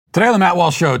Today on the Matt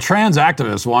Walsh Show, trans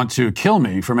activists want to kill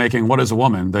me for making What is a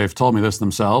Woman. They've told me this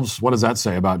themselves. What does that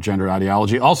say about gender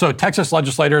ideology? Also, Texas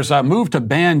legislators move to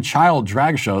ban child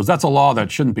drag shows. That's a law that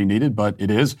shouldn't be needed, but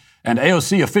it is. And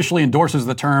AOC officially endorses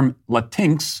the term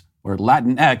Latinx, or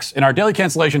Latinx. In our daily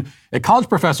cancellation, a college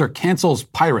professor cancels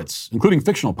pirates, including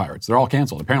fictional pirates. They're all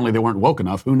canceled. Apparently they weren't woke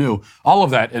enough. Who knew? All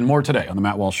of that and more today on the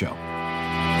Matt Walsh Show.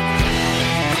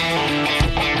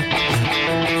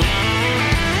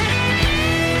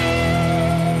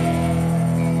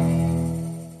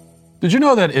 Did you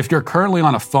know that if you're currently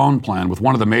on a phone plan with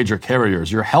one of the major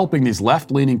carriers, you're helping these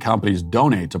left-leaning companies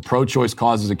donate to pro-choice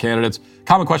causes and candidates?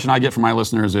 Common question I get from my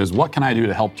listeners is, what can I do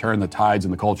to help turn the tides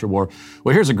in the culture war?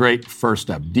 Well, here's a great first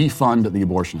step. Defund the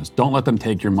abortionists. Don't let them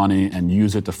take your money and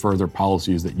use it to further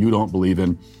policies that you don't believe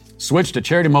in. Switch to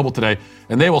Charity Mobile today,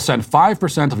 and they will send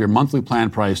 5% of your monthly plan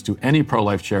price to any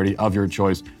pro-life charity of your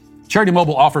choice. Charity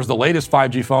Mobile offers the latest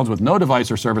 5G phones with no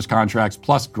device or service contracts,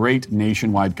 plus great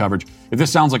nationwide coverage. If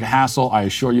this sounds like a hassle, I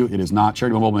assure you it is not.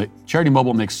 Charity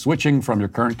Mobile makes switching from your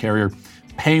current carrier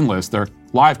painless. Their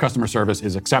live customer service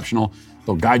is exceptional.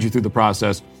 They'll guide you through the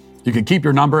process. You can keep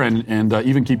your number and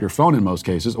even keep your phone in most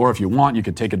cases. Or if you want, you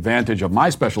can take advantage of my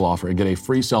special offer and get a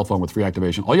free cell phone with free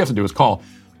activation. All you have to do is call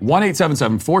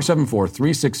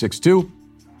 1-877-474-3662.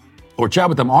 or chat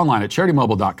with them online at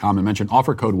CharityMobile.com and mention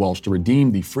offer code Walsh to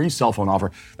redeem the free cell phone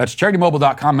offer. That's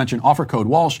CharityMobile.com, mention offer code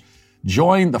Walsh.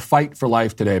 Join the fight for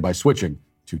life today by switching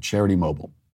to Charity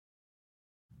Mobile.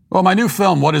 Well, my new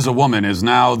film, What is a Woman, is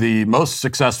now the most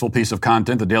successful piece of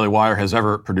content the Daily Wire has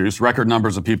ever produced. Record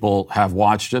numbers of people have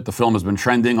watched it. The film has been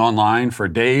trending online for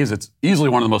days. It's easily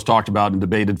one of the most talked about and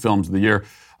debated films of the year.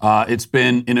 It's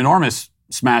been an enormous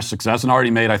smash success and already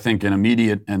made, I think, an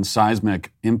immediate and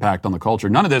seismic impact on the culture.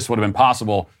 None of this would have been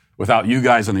possible without you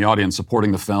guys in the audience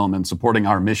supporting the film and supporting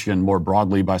our mission more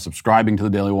broadly by subscribing to the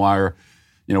Daily Wire.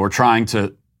 You know, we're trying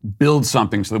to build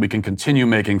something so that we can continue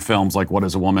making films like What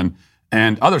is a Woman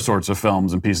and other sorts of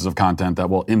films and pieces of content that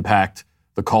will impact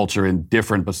the culture in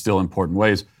different but still important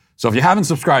ways. So if you haven't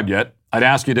subscribed yet, I'd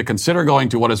ask you to consider going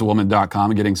to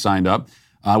whatisawoman.com and getting signed up.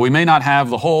 We may not have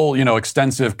the whole,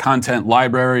 extensive content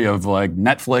library of like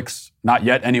Netflix, not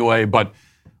yet anyway, but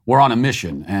we're on a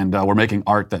mission and we're making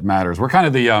art that matters. We're kind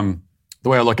of the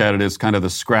way I look at it is kind of the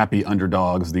scrappy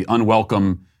underdogs, the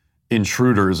unwelcome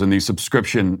intruders in the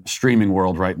subscription streaming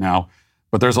world right now.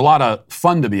 But there's a lot of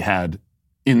fun to be had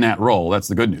in that role. That's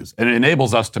the good news. And it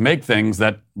enables us to make things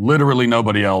that literally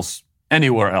nobody else,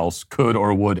 anywhere else, could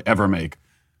or would ever make,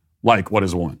 like What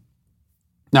is a Woman?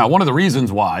 Now, one of the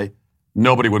reasons why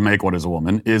nobody would make What is a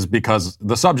Woman is because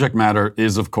the subject matter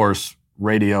is, of course,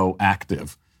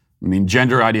 radioactive. I mean,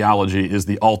 gender ideology is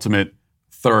the ultimate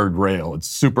third rail. It's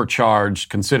supercharged,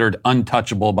 considered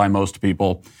untouchable by most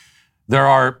people. There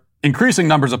are increasing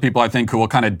numbers of people, I think, who will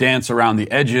kind of dance around the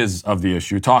edges of the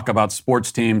issue, talk about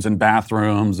sports teams and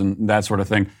bathrooms and that sort of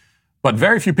thing. But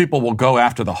very few people will go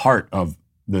after the heart of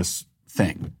this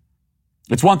thing.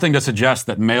 It's one thing to suggest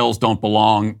that males don't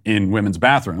belong in women's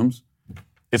bathrooms.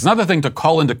 It's another thing to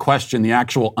call into question the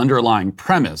actual underlying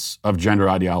premise of gender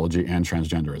ideology and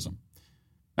transgenderism.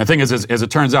 The thing is, as it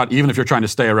turns out, even if you're trying to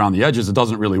stay around the edges, it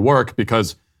doesn't really work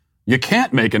because you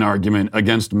can't make an argument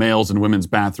against males and women's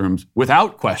bathrooms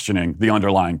without questioning the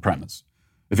underlying premise.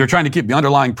 If you're trying to keep the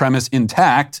underlying premise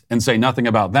intact and say nothing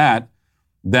about that,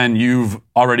 then you've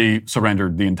already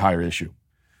surrendered the entire issue.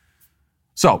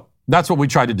 So that's what we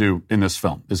try to do in this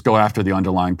film, is go after the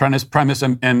underlying premise.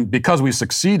 And because we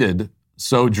succeeded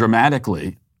so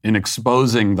dramatically in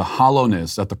exposing the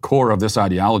hollowness at the core of this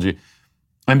ideology,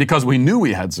 and because we knew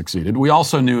we had succeeded, we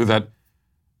also knew that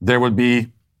there would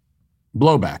be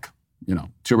blowback,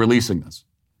 to releasing this.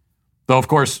 Though, of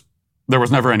course, there was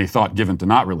never any thought given to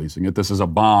not releasing it. This is a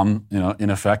bomb,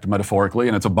 in effect, metaphorically,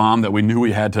 and it's a bomb that we knew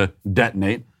we had to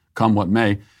detonate, come what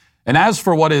may. And as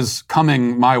for what is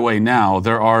coming my way now,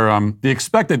 there are the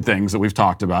expected things that we've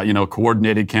talked about,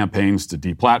 coordinated campaigns to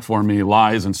deplatform me,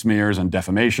 lies and smears and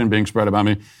defamation being spread about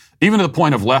me, even to the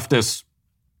point of leftists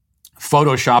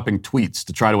photoshopping tweets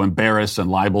to try to embarrass and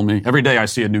libel me. Every day I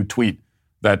see a new tweet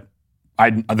that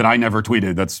I never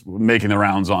tweeted that's making the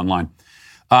rounds online.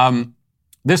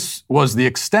 This was the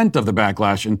extent of the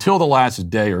backlash until the last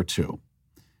day or two,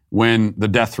 when the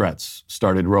death threats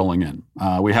started rolling in.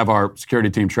 We have our security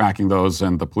team tracking those,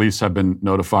 and the police have been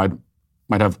notified.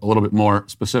 Might have a little bit more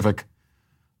specific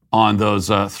on those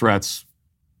threats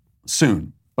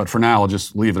soon, but for now, I'll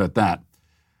just leave it at that.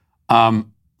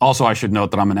 Also, I should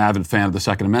note that I'm an avid fan of the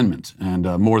Second Amendment and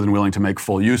more than willing to make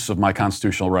full use of my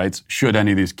constitutional rights should any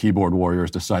of these keyboard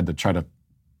warriors decide to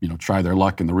try their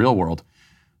luck in the real world.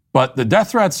 But the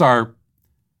death threats are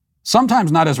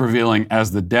sometimes not as revealing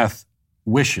as the death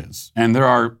wishes. And there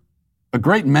are a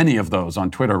great many of those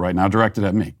on Twitter right now directed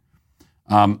at me.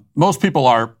 Most people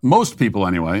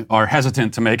anyway, are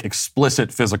hesitant to make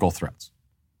explicit physical threats.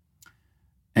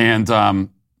 And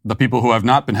the people who have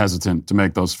not been hesitant to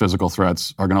make those physical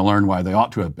threats are going to learn why they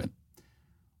ought to have been.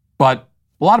 But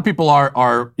a lot of people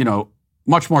are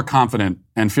much more confident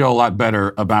and feel a lot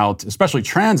better about, especially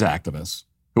trans activists,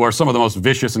 who are some of the most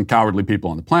vicious and cowardly people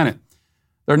on the planet.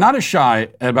 They're not as shy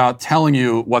about telling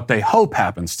you what they hope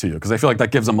happens to you, because they feel like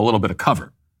that gives them a little bit of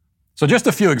cover. So just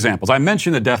a few examples. I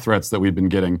mentioned the death threats that we've been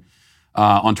getting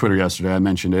on Twitter yesterday. I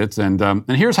mentioned it. And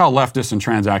here's how leftists and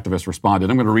trans activists responded.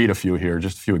 I'm going to read a few here,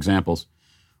 just a few examples.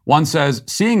 One says,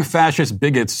 seeing fascist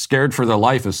bigots scared for their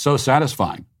life is so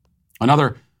satisfying.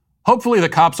 Another, hopefully the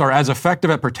cops are as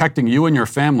effective at protecting you and your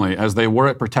family as they were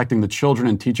at protecting the children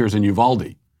and teachers in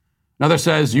Uvalde. Another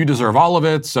says, you deserve all of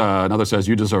it. Another says,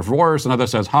 you deserve worse. Another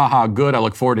says, ha ha, good. I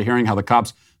look forward to hearing how the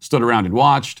cops stood around and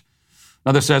watched.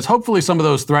 Another says, hopefully some of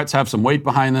those threats have some weight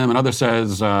behind them. Another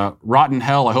says, rotten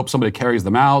hell, I hope somebody carries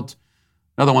them out.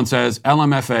 Another one says,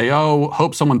 LMFAO,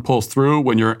 hope someone pulls through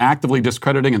when you're actively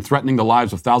discrediting and threatening the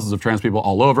lives of thousands of trans people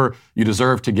all over. You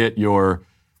deserve to get your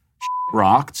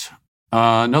rocked.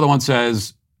 Another one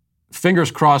says, fingers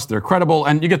crossed, they're credible.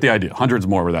 And you get the idea. Hundreds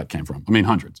more where that came from. I mean,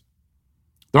 hundreds.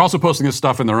 They're also posting this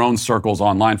stuff in their own circles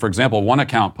online. For example, one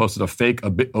account posted a fake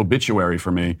obituary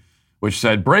for me, which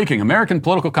said, breaking, American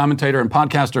political commentator and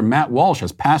podcaster Matt Walsh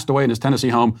has passed away in his Tennessee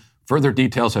home. Further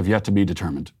details have yet to be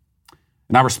determined.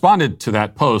 And I responded to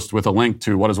that post with a link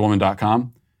to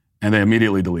whatiswoman.com, and they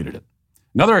immediately deleted it.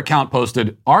 Another account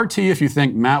posted, RT if you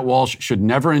think Matt Walsh should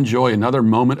never enjoy another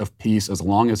moment of peace as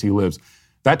long as he lives.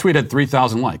 That tweet had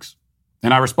 3,000 likes.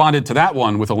 And I responded to that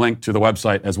one with a link to the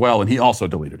website as well, and he also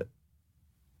deleted it.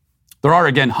 There are,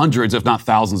 again, hundreds, if not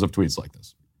thousands of tweets like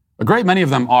this. A great many of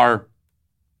them are,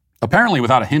 apparently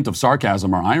without a hint of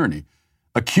sarcasm or irony,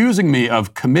 accusing me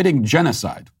of committing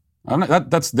genocide.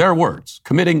 That's their words,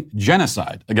 committing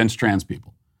genocide against trans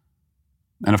people.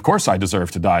 And of course I deserve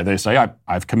to die. They say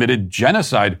I've committed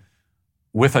genocide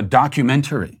with a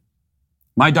documentary.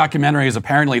 My documentary is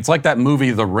apparently, it's like that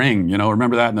movie The Ring,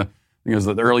 remember that I think it was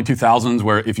the early 2000s,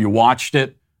 where if you watched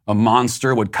it, a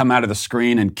monster would come out of the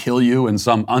screen and kill you in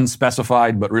some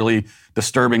unspecified but really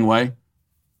disturbing way.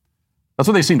 That's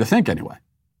what they seem to think anyway.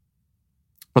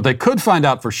 But they could find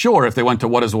out for sure if they went to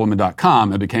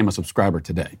whatiswoman.com and became a subscriber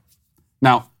today.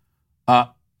 Now, I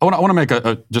want to make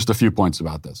just a few points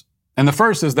about this. And the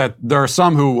first is that there are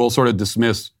some who will sort of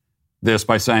dismiss this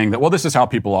by saying that, well, this is how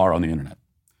people are on the internet.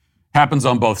 Happens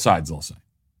on both sides, they'll say.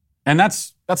 And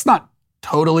that's not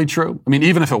totally true. I mean,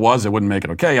 even if it was, it wouldn't make it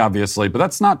okay, obviously, but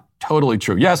that's not totally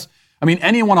true. Yes, I mean,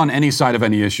 anyone on any side of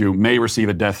any issue may receive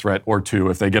a death threat or two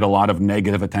if they get a lot of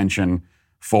negative attention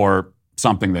for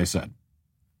something they said.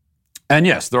 And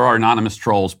yes, there are anonymous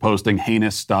trolls posting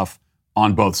heinous stuff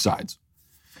on both sides.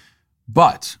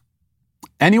 But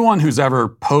anyone who's ever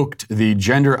poked the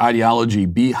gender ideology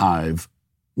beehive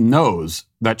knows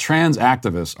that trans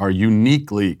activists are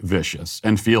uniquely vicious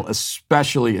and feel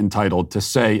especially entitled to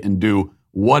say and do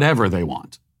whatever they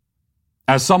want.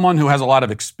 As someone who has a lot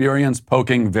of experience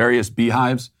poking various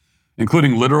beehives,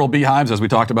 including literal beehives, as we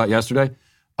talked about yesterday,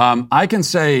 I can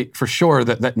say for sure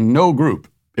that no group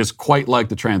is quite like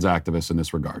the trans activists in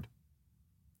this regard.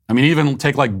 I mean, even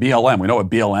take like BLM. We know what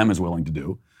BLM is willing to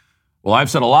do. Well,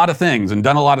 I've said a lot of things and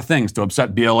done a lot of things to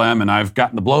upset BLM, and I've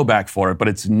gotten the blowback for it, but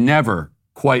it's never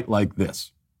quite like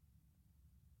this.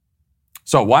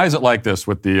 So why is it like this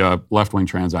with the left-wing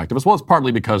trans activists? Well, it's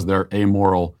partly because they're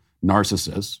amoral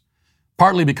narcissists,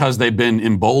 partly because they've been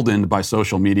emboldened by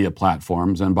social media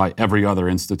platforms and by every other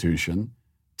institution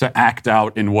to act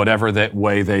out in whatever that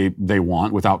way they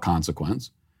want without consequence.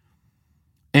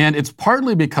 And it's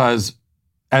partly because,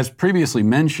 as previously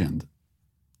mentioned,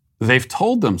 they've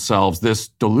told themselves this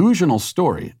delusional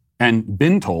story and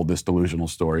been told this delusional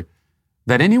story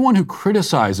that anyone who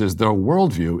criticizes their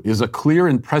worldview is a clear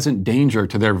and present danger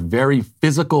to their very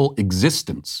physical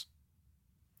existence.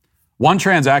 One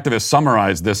trans activist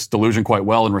summarized this delusion quite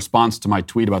well in response to my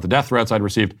tweet about the death threats I'd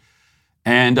received.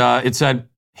 And it said,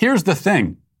 here's the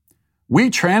thing. We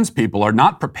trans people are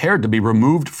not prepared to be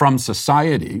removed from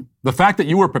society. The fact that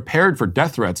you were prepared for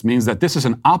death threats means that this is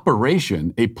an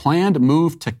operation, a planned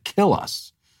move to kill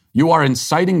us. You are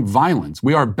inciting violence.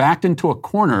 We are backed into a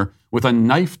corner with a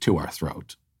knife to our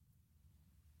throat.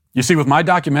 You see, with my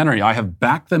documentary, I have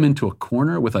backed them into a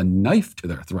corner with a knife to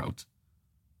their throat.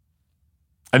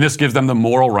 And this gives them the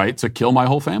moral right to kill my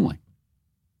whole family.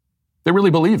 They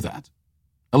really believe that.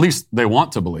 At least they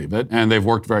want to believe it, and they've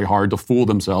worked very hard to fool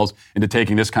themselves into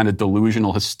taking this kind of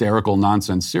delusional, hysterical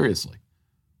nonsense seriously.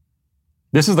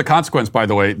 This is the consequence, by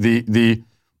the way, the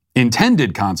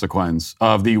intended consequence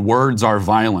of the words are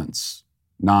violence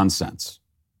nonsense,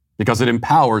 because it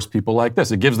empowers people like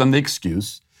this. It gives them the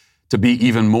excuse to be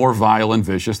even more vile and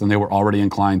vicious than they were already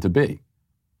inclined to be.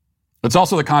 It's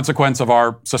also the consequence of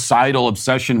our societal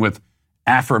obsession with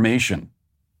affirmation.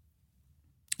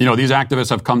 You know, these activists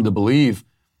have come to believe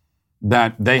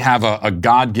that they have a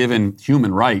God-given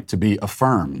human right to be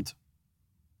affirmed.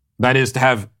 That is, to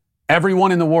have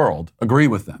everyone in the world agree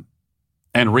with them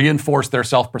and reinforce their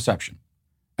self-perception.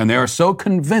 And they are so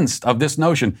convinced of this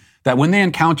notion that when they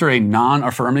encounter a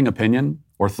non-affirming opinion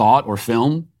or thought or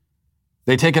film,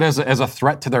 they take it as a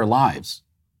threat to their lives.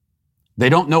 They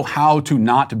don't know how to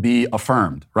not be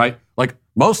affirmed, right? Like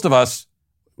most of us,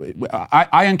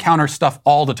 I encounter stuff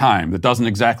all the time that doesn't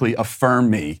exactly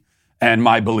affirm me and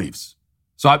my beliefs.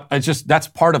 So that's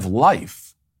part of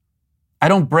life. I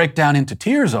don't break down into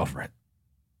tears over it.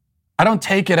 I don't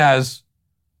take it as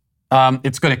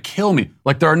it's going to kill me.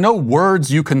 Like there are no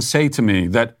words you can say to me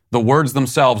that the words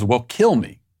themselves will kill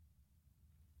me.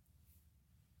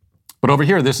 But over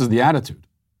here, this is the attitude.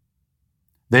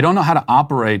 They don't know how to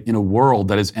operate in a world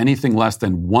that is anything less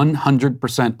than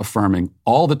 100% affirming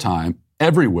all the time,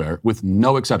 everywhere, with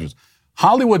no exceptions.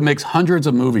 Hollywood makes hundreds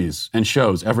of movies and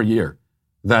shows every year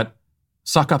that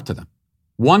suck up to them.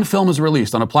 One film is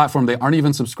released on a platform they aren't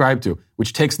even subscribed to,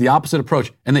 which takes the opposite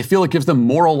approach, and they feel it gives them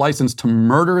moral license to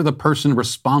murder the person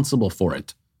responsible for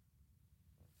it.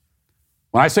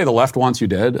 When I say the left wants you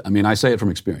dead, I mean, I say it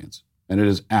from experience, and it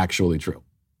is actually true.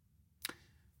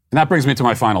 And that brings me to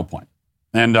my final point.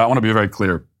 And I want to be very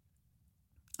clear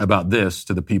about this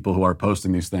to the people who are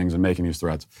posting these things and making these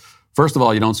threats. First of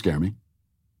all, you don't scare me.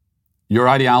 Your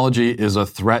ideology is a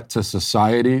threat to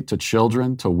society, to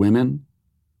children, to women,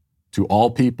 to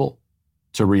all people,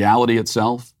 to reality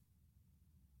itself.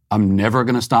 I'm never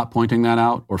going to stop pointing that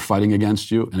out or fighting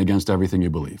against you and against everything you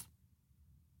believe.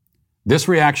 This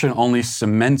reaction only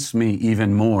cements me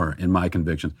even more in my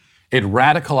convictions. It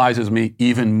radicalizes me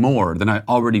even more than I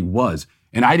already was.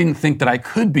 And I didn't think that I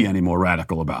could be any more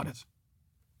radical about it.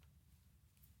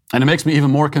 And it makes me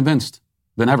even more convinced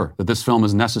than ever that this film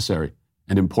is necessary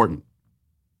and important.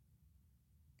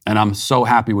 And I'm so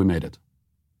happy we made it.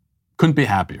 Couldn't be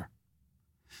happier.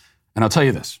 And I'll tell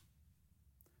you this.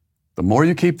 The more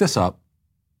you keep this up,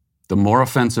 the more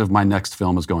offensive my next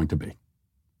film is going to be.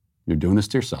 You're doing this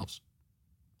to yourselves.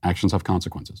 Actions have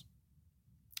consequences.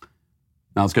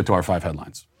 Now let's get to our 5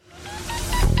 headlines.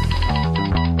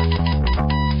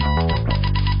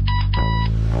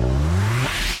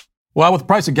 Well, with the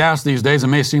price of gas these days, it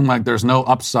may seem like there's no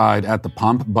upside at the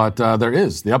pump, but there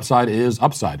is. The upside is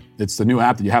Upside. It's the new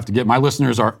app that you have to get. My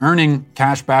listeners are earning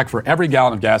cash back for every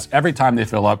gallon of gas every time they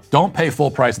fill up. Don't pay full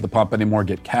price at the pump anymore.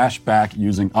 Get cash back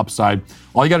using Upside.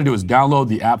 All you got to do is download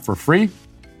the app for free.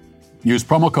 Use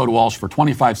promo code Walsh for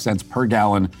 25 cents per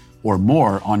gallon or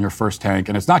more on your first tank.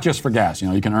 And it's not just for gas.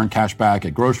 You can earn cash back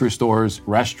at grocery stores,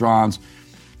 restaurants.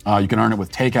 You can earn it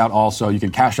with takeout also. You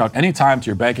can cash out anytime to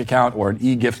your bank account or an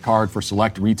e-gift card for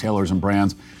select retailers and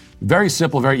brands. Very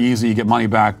simple, very easy. You get money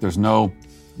back. There's no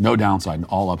downside,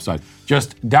 all upside.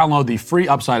 Just download the free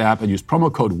Upside app and use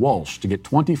promo code Walsh to get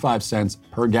 25 cents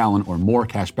per gallon or more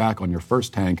cash back on your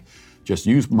first tank. Just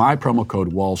use my promo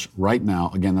code Walsh right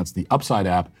now. Again, that's the Upside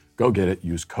app. Go get it.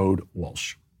 Use code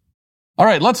Walsh. All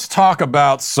right, let's talk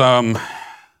about some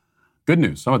good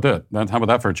news. How about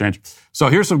that for a change? So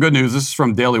here's some good news. This is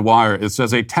from Daily Wire. It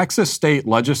says a Texas state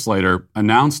legislator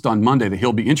announced on Monday that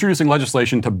he'll be introducing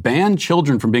legislation to ban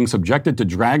children from being subjected to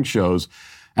drag shows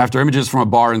after images from a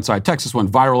bar inside Texas went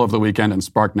viral over the weekend and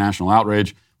sparked national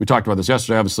outrage. We talked about this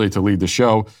yesterday, obviously, to lead the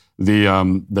show,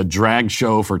 the drag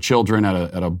show for children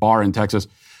at a bar in Texas.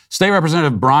 State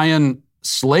Representative Brian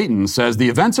Slayton says the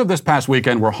events of this past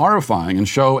weekend were horrifying and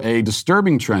show a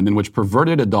disturbing trend in which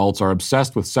perverted adults are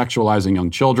obsessed with sexualizing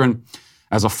young children.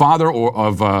 As a father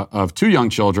of 2 young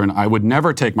children, I would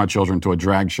never take my children to a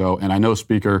drag show, and I know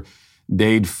Speaker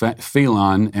Dade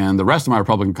Phelan and the rest of my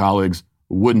Republican colleagues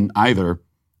wouldn't either.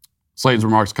 Slayton's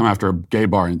remarks come after a gay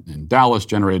bar in Dallas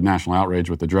generated national outrage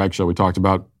with the drag show we talked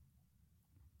about.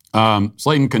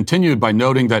 Slayton continued by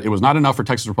noting that it was not enough for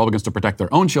Texas Republicans to protect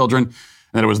their own children,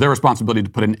 and that it was their responsibility to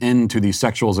put an end to the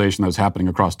sexualization that was happening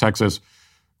across Texas.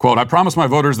 Quote, I promised my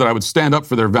voters that I would stand up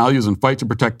for their values and fight to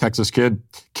protect Texas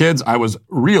kids. I was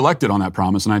reelected on that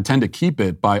promise, and I intend to keep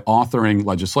it by authoring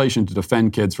legislation to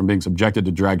defend kids from being subjected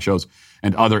to drag shows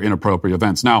and other inappropriate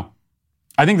events. Now,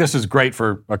 I think this is great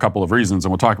for a couple of reasons,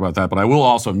 and we'll talk about that, but I will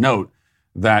also note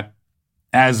that,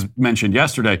 as mentioned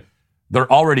yesterday,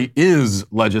 there already is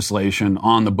legislation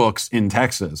on the books in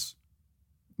Texas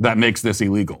that makes this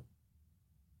illegal.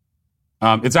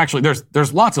 It's actually,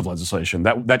 there's lots of legislation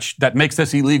that makes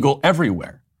this illegal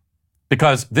everywhere,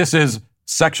 because this is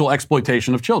sexual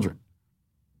exploitation of children.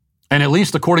 And at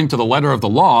least according to the letter of the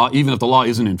law, even if the law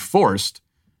isn't enforced,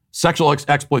 sexual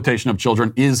exploitation of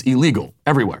children is illegal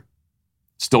everywhere.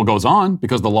 Still goes on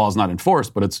because the law is not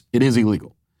enforced, but it is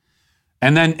illegal.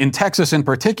 And then in Texas in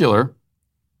particular,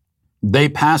 they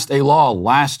passed a law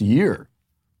last year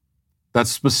that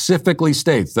specifically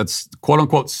states that's quote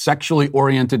unquote sexually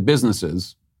oriented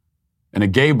businesses, and a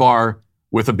gay bar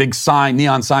with a big sign,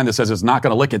 neon sign that says it's not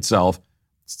going to lick itself,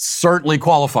 certainly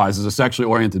qualifies as a sexually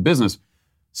oriented business.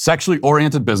 Sexually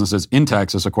oriented businesses in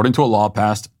Texas, according to a law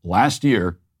passed last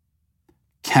year,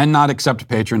 cannot accept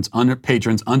patrons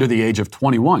under the age of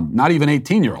 21, not even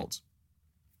 18-year-olds.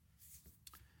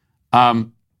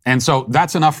 And so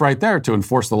that's enough right there to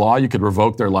enforce the law. You could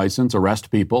revoke their license, arrest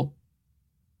people.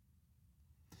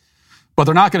 But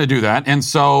they're not going to do that. And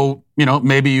so,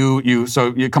 maybe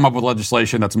you come up with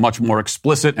legislation that's much more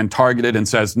explicit and targeted and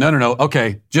says, no,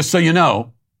 okay, just so you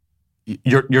know,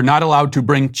 you're not allowed to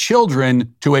bring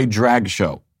children to a drag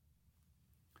show.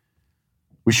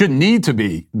 We shouldn't need to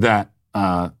be that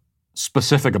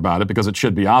specific about it because it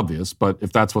should be obvious. But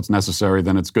if that's what's necessary,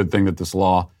 then it's a good thing that this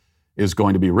law is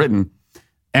going to be written.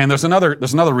 And there's another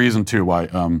reason too why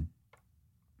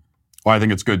I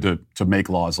think it's good to make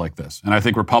laws like this. And I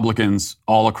think Republicans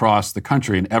all across the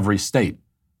country in every state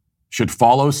should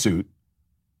follow suit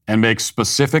and make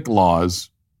specific laws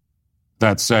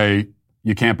that say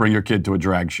you can't bring your kid to a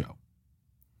drag show.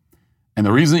 And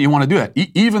the reason that you want to do that,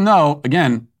 even though,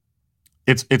 again,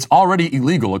 it's already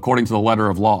illegal according to the letter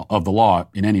of the law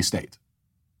in any state.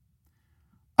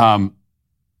 But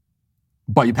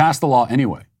you pass the law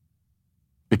anyway,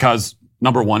 because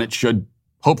number one, it should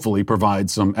hopefully provide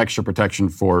some extra protection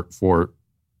for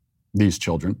these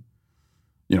children.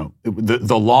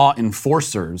 The law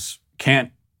enforcers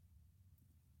can't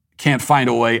find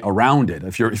a way around it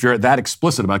if you're that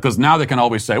explicit about it, because now they can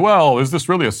always say, well, is this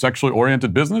really a sexually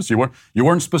oriented business? You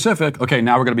weren't specific. Okay,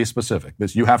 now we're going to be specific.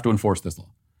 You have to enforce this law.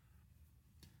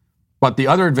 But the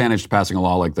other advantage to passing a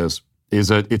law like this is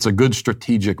that it's a good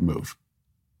strategic move,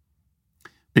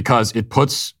 because it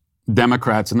puts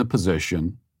Democrats in the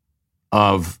position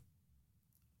of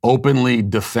openly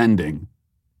defending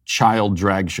child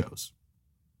drag shows,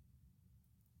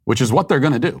 which is what they're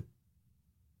going to do.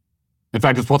 In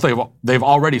fact, it's what they've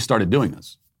already started doing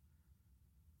this.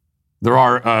 There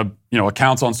are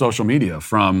accounts on social media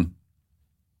from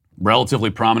relatively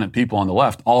prominent people on the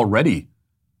left already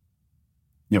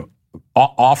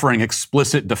offering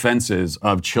explicit defenses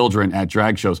of children at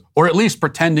drag shows, or at least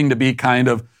pretending to be kind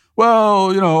of, well,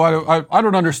 I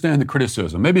don't understand the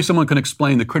criticism. Maybe someone can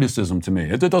explain the criticism to me.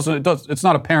 It's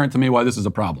not apparent to me why this is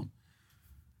a problem.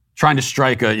 Trying to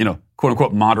strike a, quote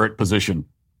unquote, moderate position.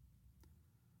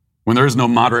 When there is no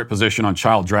moderate position on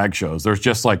child drag shows, there's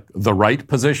just like the right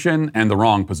position and the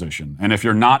wrong position. And if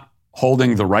you're not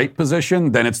holding the right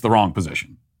position, then it's the wrong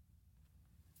position.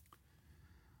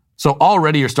 So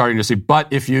already you're starting to see, but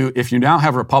if you now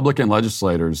have Republican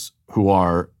legislators who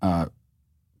are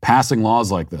passing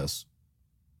laws like this,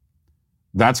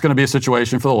 that's going to be a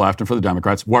situation for the left and for the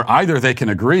Democrats where either they can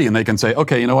agree and they can say,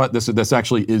 okay, you know what, this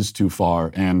actually is too far,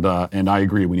 and I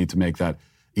agree we need to make that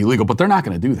illegal. But they're not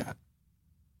going to do that.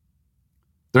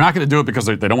 They're not going to do it because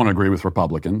they don't want to agree with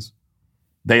Republicans.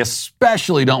 They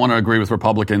especially don't want to agree with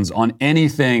Republicans on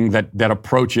anything that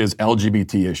approaches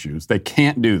LGBT issues. They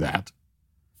can't do that.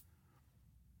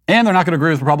 And they're not going to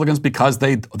agree with Republicans because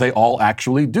they all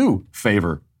actually do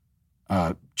favor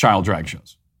child drag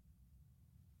shows.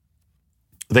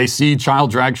 They see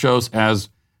child drag shows as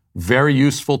very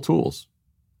useful tools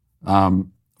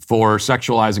for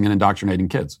sexualizing and indoctrinating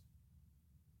kids.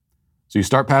 So you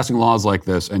start passing laws like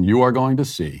this, and you are going to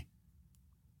see,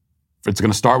 it's going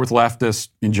to start with leftists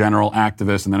in general,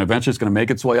 activists, and then eventually it's going to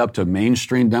make its way up to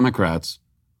mainstream Democrats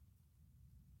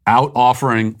out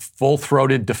offering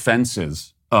full-throated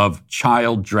defenses of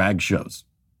child drag shows.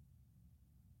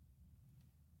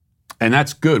 And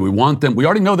that's good. We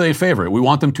already know they favor it. We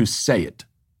want them to say it.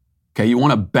 Okay, you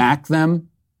want to back them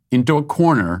into a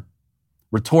corner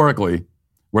rhetorically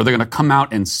where they're going to come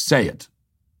out and say it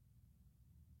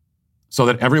so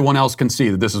that everyone else can see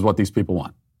that this is what these people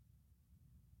want.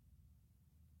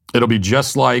 It'll be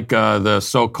just like the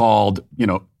so-called,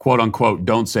 quote unquote,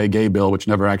 don't say gay bill, which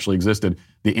never actually existed.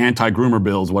 The anti-groomer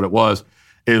bill is what it was.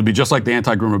 It'll be just like the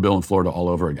anti-groomer bill in Florida all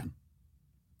over again,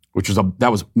 that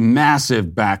was massive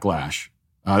backlash.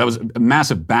 That was a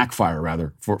massive backfire,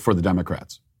 rather, for the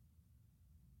Democrats.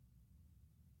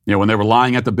 When they were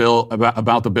lying at the bill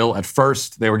about the bill at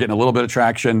first, they were getting a little bit of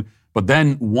traction. But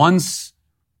then once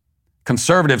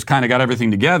conservatives kind of got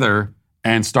everything together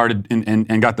and started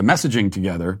and got the messaging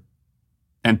together,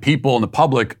 and people in the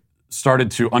public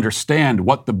started to understand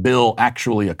what the bill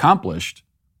actually accomplished,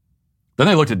 then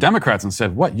they looked at Democrats and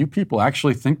said, what, you people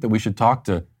actually think that we should talk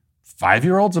to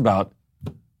 5-year-olds about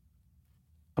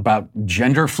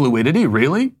gender fluidity?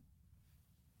 Really?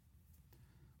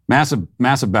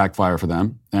 Massive backfire for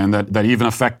them. And that even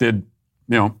affected,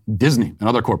 Disney and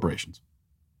other corporations.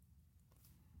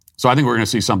 So I think we're going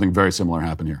to see something very similar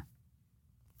happen here.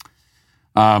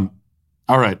 All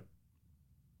right.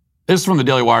 This is from the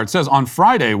Daily Wire. It says, on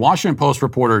Friday, Washington Post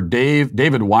reporter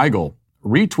David Weigel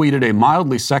retweeted a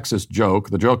mildly sexist joke.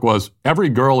 The joke was, every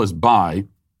girl is bi.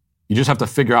 You just have to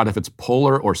figure out if it's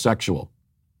polar or sexual.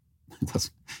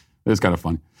 It's kind of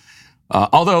funny.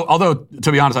 Although,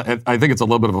 to be honest, I think it's a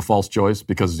little bit of a false choice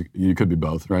because you could be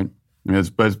both, right? I mean,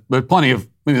 there's plenty of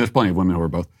women who are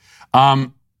both.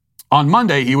 On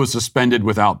Monday, he was suspended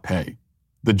without pay.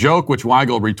 The joke, which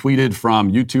Weigel retweeted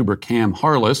from YouTuber Cam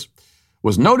Harless,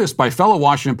 was noticed by fellow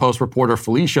Washington Post reporter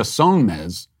Felicia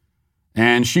Sonmez,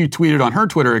 and she tweeted on her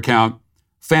Twitter account,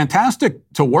 fantastic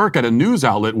to work at a news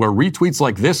outlet where retweets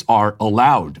like this are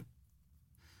allowed.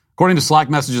 According to Slack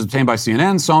messages obtained by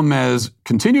CNN, Sonmez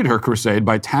continued her crusade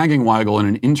by tagging Weigel in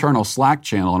an internal Slack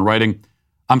channel and writing,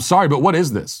 I'm sorry, but what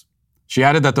is this? She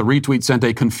added that the retweet sent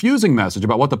a confusing message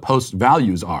about what the post's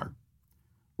values are.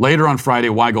 Later on Friday,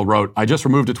 Weigel wrote, I just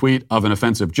removed a tweet of an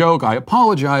offensive joke. I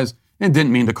apologize and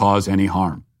didn't mean to cause any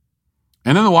harm.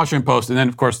 And then the Washington Post, and then,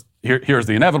 of course, here's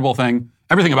the inevitable thing.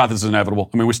 Everything about this is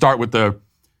inevitable. I mean, we start with the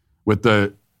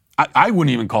I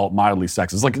wouldn't even call it mildly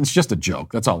sexist. It's just a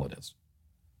joke. That's all it is.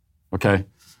 Okay?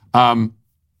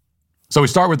 So we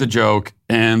start with the joke,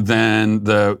 and then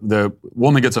the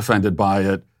woman gets offended by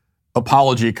it.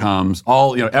 Apology comes.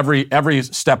 Every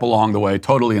step along the way,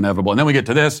 totally inevitable. And then we get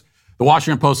to this. The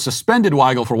Washington Post suspended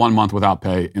Weigel for 1 month without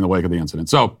pay in the wake of the incident.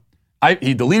 So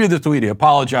he deleted the tweet. He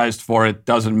apologized for it.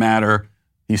 Doesn't matter.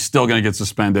 He's still going to get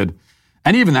suspended.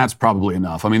 And even that's probably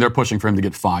enough. I mean, they're pushing for him to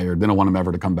get fired. They don't want him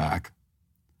ever to come back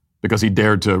because he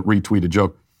dared to retweet a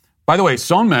joke. By the way,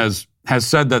 Sonmez has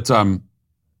said that,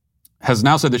 has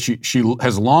now said that she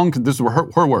has long, this were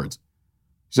her words.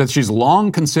 She said she's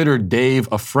long considered Dave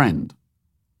a friend.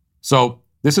 So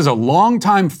this is a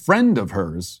longtime friend of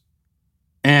hers,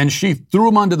 and she threw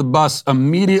him under the bus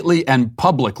immediately and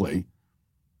publicly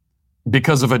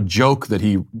because of a joke that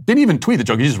he didn't even tweet the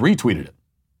joke, he just retweeted it.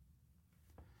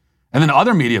 And then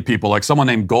other media people, like someone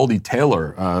named Goldie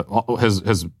Taylor,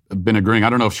 has been agreeing. I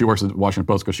don't know if she works at the Washington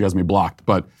Post because she has me blocked,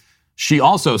 but she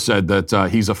also said that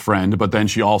he's a friend, but then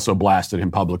she also blasted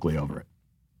him publicly over it.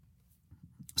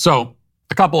 So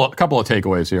a couple of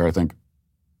takeaways here, I think.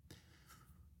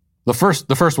 The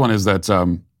first one is that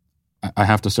I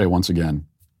have to say once again,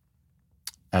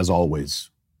 as always,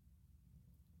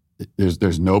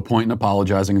 there's no point in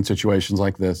apologizing in situations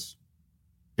like this.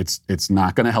 It's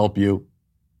not going to help you.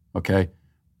 Okay?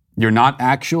 You're not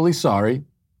actually sorry.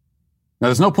 Now,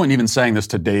 there's no point in even saying this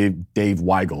to Dave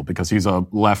Weigel because he's a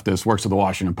leftist, works at the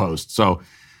Washington Post. So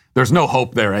there's no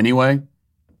hope there anyway.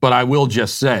 But I will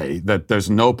just say that there's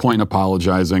no point in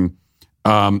apologizing.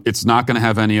 It's not going to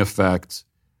have any effect.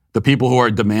 The people who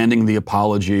are demanding the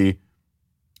apology,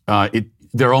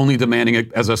 they're only demanding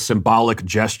it as a symbolic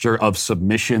gesture of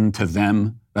submission to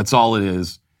them. That's all it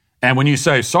is. And when you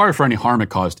say, sorry for any harm it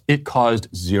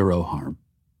caused zero harm.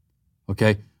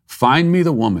 Okay? Find me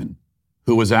the woman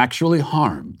who was actually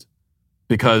harmed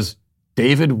because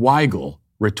David Weigel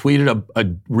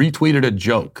retweeted a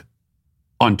joke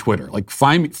on Twitter.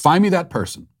 Find me that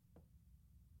person.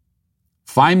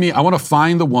 I want to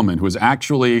find the woman who is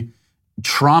actually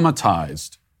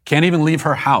traumatized, can't even leave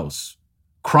her house,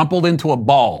 crumpled into a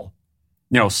ball,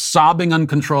 sobbing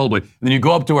uncontrollably. And then you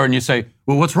go up to her and you say,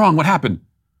 well, what's wrong? What happened?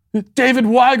 David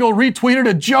Weigel retweeted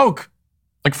a joke.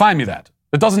 Find me that.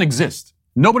 It doesn't exist.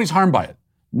 Nobody's harmed by it.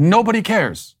 Nobody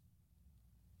cares.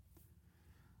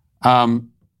 And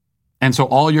so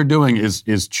all you're doing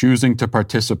is choosing to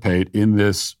participate in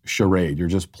this charade. You're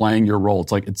just playing your role.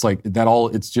 It's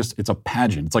a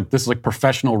pageant. This is like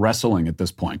professional wrestling at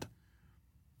this point.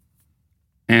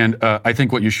 And I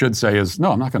think what you should say is,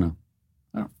 no, I'm not going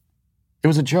to. It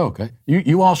was a joke.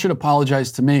 You all should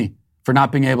apologize to me for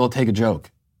not being able to take a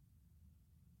joke.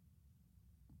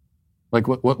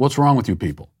 What's wrong with you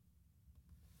people?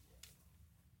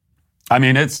 I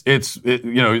mean,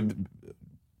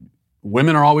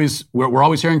 women are always, we're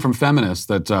always hearing from feminists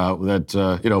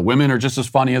that women are just as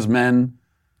funny as men.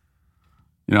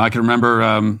 I can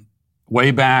remember way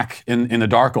back in the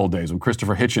dark old days when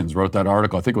Christopher Hitchens wrote that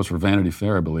article, I think it was for Vanity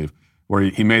Fair, I believe, where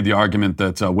he made the argument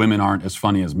that women aren't as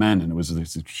funny as men, and it was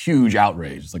this huge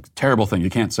outrage. It's like a terrible thing. You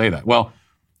can't say that. Well,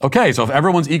 okay, so if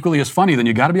everyone's equally as funny, then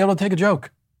you got to be able to take a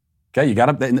joke. Okay, you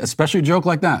got to, especially a joke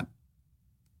like that.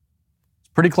 It's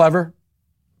pretty clever.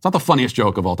 It's not the funniest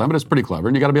joke of all time, but it's pretty clever,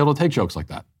 and you got to be able to take jokes like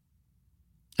that.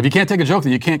 If you can't take a joke,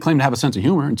 then you can't claim to have a sense of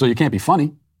humor, and so you can't be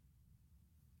funny.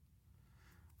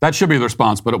 That should be the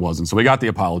response, but it wasn't. So we got the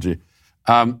apology.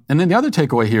 And then the other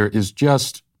takeaway here is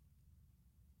just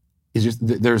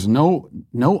there's no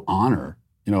honor,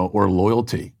 or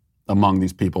loyalty among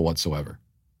these people whatsoever.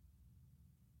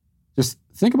 Just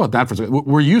think about that for a second.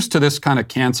 We're used to this kind of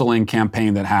canceling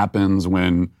campaign that happens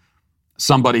when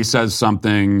somebody says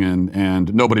something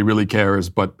and nobody really cares,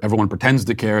 but everyone pretends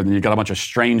to care. And then you got a bunch of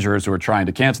strangers who are trying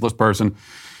to cancel this person.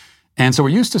 And so we're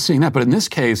used to seeing that. But in this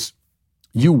case,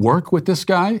 you work with this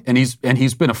guy and he's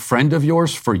been a friend of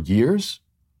yours for years.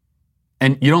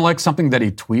 And you don't like something that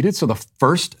he tweeted, so the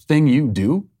first thing you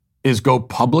do is go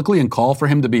publicly and call for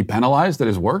him to be penalized at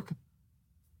his work?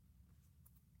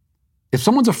 If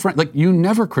someone's a friend, you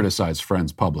never criticize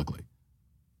friends publicly.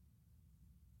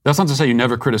 That's not to say you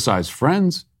never criticize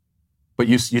friends, but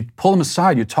you pull them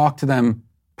aside, you talk to them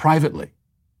privately.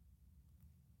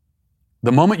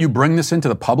 The moment you bring this into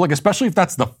the public, especially if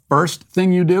that's the first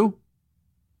thing you do,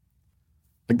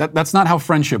 that's not how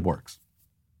friendship works.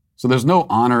 So there's no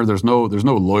honor, there's no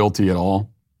loyalty at all.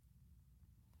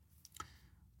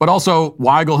 But also,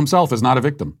 Weigel himself is not a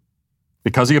victim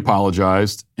because he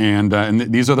apologized, and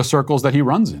these are the circles that he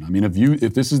runs in. I mean, if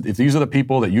these are the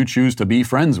people that you choose to be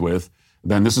friends with,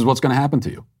 then this is what's going to happen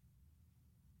to you.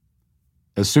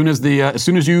 As soon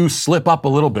as you slip up a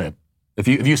little bit, if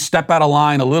you step out of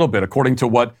line a little bit, according to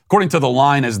the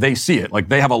line as they see it, like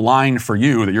they have a line for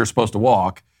you that you're supposed to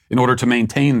walk in order to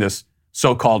maintain this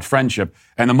so-called friendship.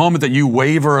 And the moment that you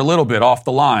waver a little bit off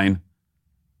the line,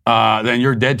 then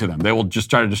you're dead to them. They will just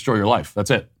try to destroy your life.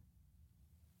 That's it.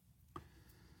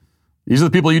 These are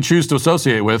the people you choose to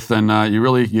associate with, and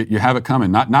you have it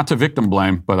coming. Not to victim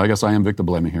blame, but I guess I am victim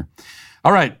blaming here.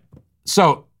 All right.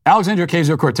 So Alexandria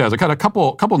Ocasio-Cortez, I got a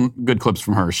couple good clips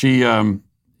from her. She, you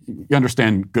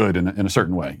understand good in a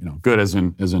certain way. Good as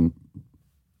in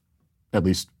at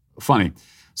least funny.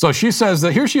 So she says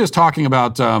that here she is talking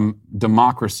about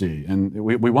democracy, and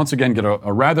we once again get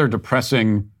a rather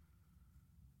depressing,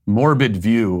 morbid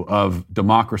view of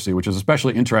democracy, which is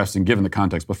especially interesting given the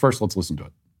context. But first, let's listen to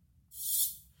it.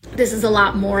 This is a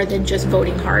lot more than just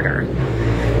voting harder.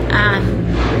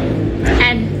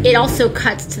 And it also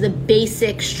cuts to the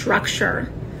basic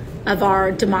structure of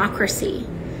our democracy,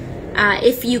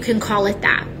 if you can call it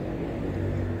that.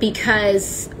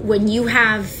 Because when you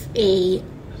have a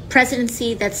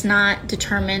presidency that's not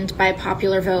determined by a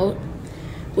popular vote,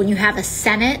 when you have a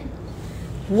Senate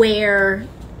where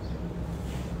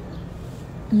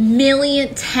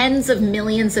tens of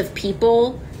millions of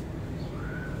people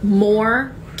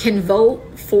more can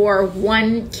vote for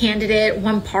one candidate,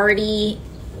 one party,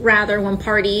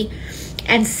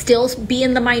 and still be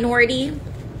in the minority,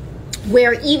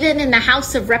 where even in the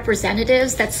House of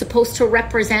Representatives that's supposed to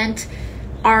represent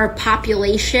our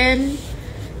population,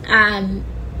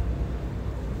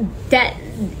 that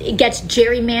it gets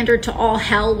gerrymandered to all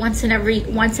hell once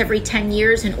every 10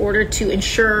 years in order to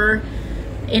ensure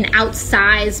an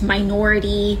outsized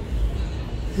minority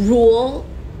rule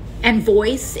and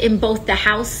voice in both the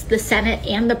House, the Senate,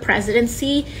 and the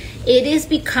presidency. It is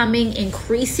becoming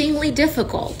increasingly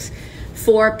difficult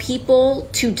for people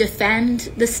to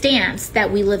defend the stance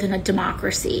that we live in a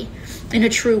democracy, in a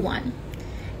true one.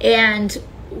 And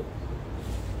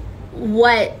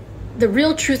what the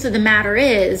real truth of the matter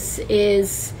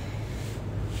is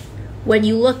when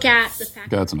you look at the fact...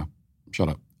 Okay, that's enough. Shut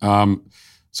up.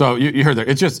 So you heard that.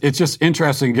 It's just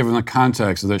interesting given the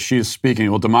context that she is speaking.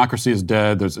 Well, democracy is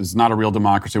dead. It's not a real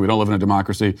democracy. We don't live in a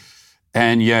democracy.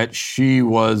 And yet she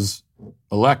was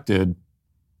elected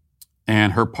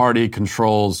and her party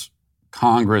controls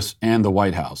Congress and the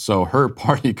White House. So her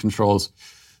party controls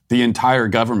the entire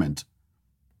government.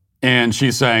 And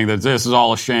she's saying that this is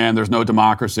all a sham. There's no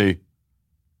democracy.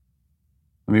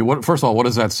 I mean, first of all, what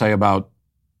does that say about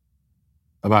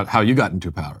how you got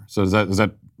into power? So does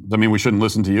that mean we shouldn't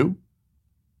listen to you?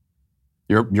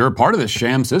 You're a part of this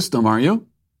sham system, aren't you?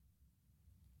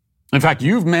 In fact,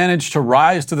 you've managed to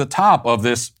rise to the top of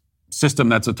this system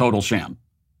that's a total sham.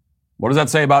 What does that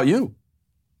say about you?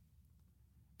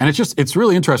 And it's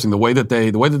really interesting the way that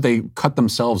they cut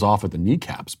themselves off at the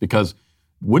kneecaps, because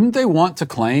wouldn't they want to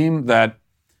claim that,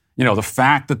 the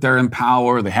fact that they're in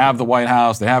power, they have the White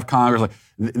House, they have Congress,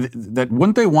 that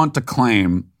wouldn't they want to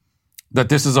claim that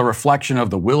this is a reflection of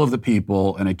the will of the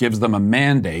people and it gives them a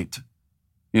mandate,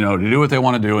 to do what they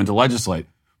want to do and to legislate.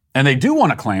 And they do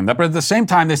want to claim that, but at the same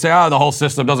time, they say, the whole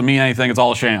system doesn't mean anything. It's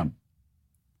all a sham.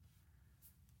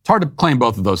 It's hard to claim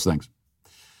both of those things.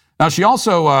 Now, she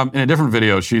also, in a different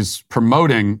video, she's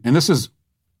promoting, and this is,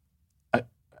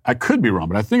 I could be wrong,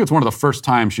 but I think it's one of the first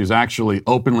times she's actually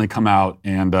openly come out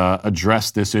and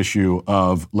addressed this issue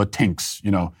of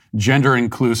Latinx, gender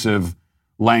inclusive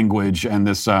language, and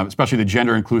this, especially the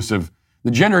gender inclusivity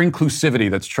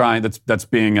that's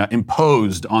being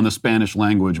imposed on the Spanish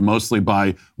language, mostly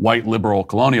by white liberal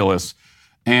colonialists.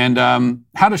 And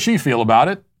how does she feel about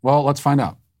it? Well, let's find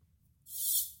out.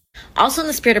 Also, in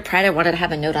the spirit of pride, I wanted to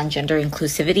have a note on gender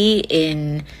inclusivity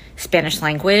in Spanish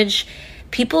language.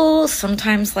 People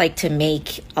sometimes like to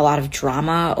make a lot of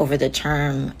drama over the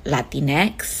term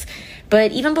Latinx.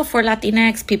 But even before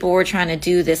Latinx, people were trying to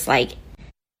do this like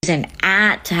an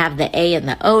at to have the A and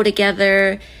the O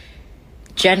together.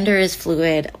 Gender is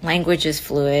fluid, language is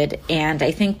fluid, and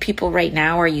I think people right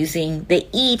now are using the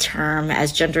E term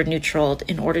as gender neutral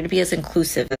in order to be as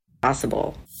inclusive as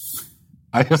possible.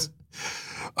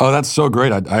 That's so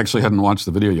great. I actually hadn't watched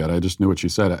the video yet. I just knew what she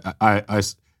said.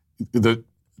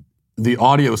 The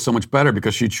audio is so much better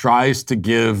because she tries to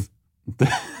give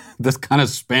this kind of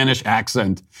Spanish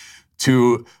accent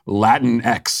to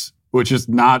Latinx, which is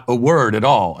not a word at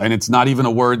all, and it's not even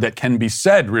a word that can be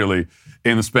said really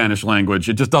in the Spanish language.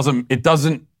 It just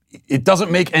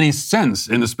doesn't make any sense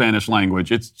in the Spanish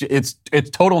language. It's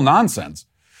total nonsense,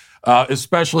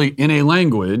 especially in a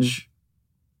language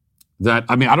that,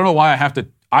 I don't know why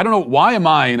why am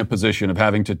I in a position of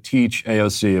having to teach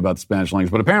AOC about the Spanish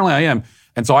language, but apparently I am.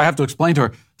 And so I have to explain to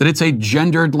her that it's a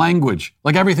gendered language.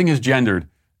 Like everything is gendered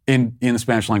in the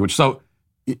Spanish language. So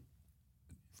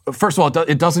first of all,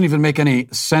 it doesn't even make any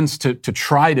sense to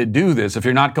try to do this if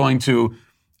you're not going to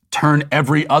turn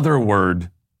every other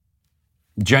word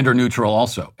gender neutral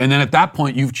also. And then at that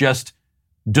point, you've just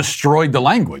destroyed the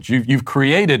language. You've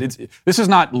created, this is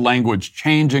not language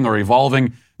changing or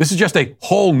evolving. This is just a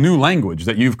whole new language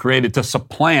that you've created to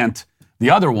supplant the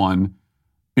other one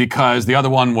because the other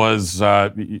one was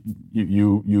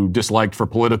you disliked for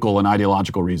political and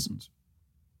ideological reasons.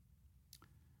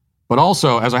 But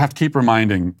also, as I have to keep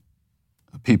reminding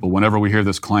people whenever we hear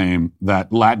this claim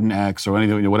that Latinx or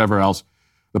anything, whatever else,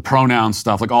 the pronoun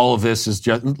stuff, like all of this is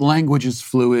just, language is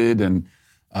fluid and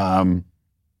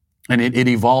it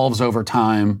evolves over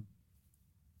time.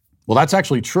 Well, that's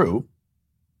actually true,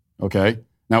 okay?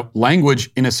 Now,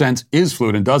 language, in a sense, is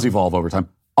fluid and does evolve over time.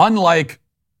 Unlike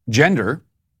gender,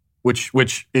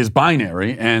 which is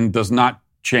binary and does not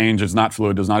change, is not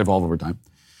fluid, does not evolve over time.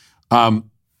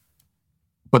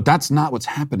 But that's not what's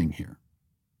happening here,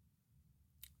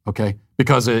 okay?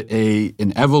 Because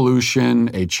an evolution,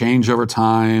 a change over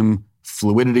time,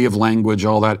 fluidity of language,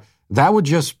 all that would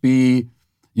just be,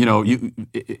 if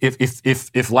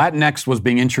Latinx was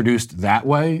being introduced that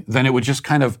way, then it would just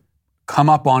kind of come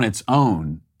up on its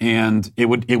own, and it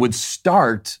would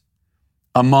start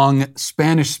among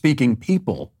Spanish-speaking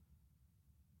people,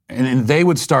 and they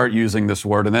would start using this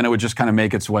word, and then it would just kind of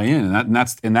make its way in, and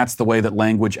that's the way that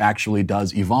language actually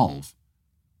does evolve.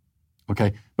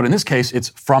 Okay, but in this case, it's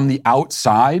from the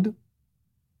outside.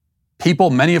 People,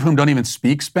 many of whom don't even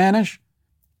speak Spanish,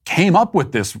 came up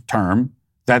with this term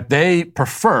that they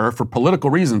prefer for political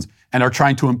reasons and are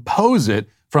trying to impose it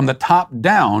from the top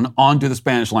down onto the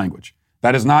Spanish language.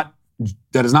 That is not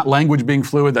language being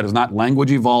fluid. That is not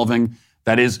language evolving.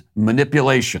 That is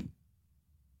manipulation.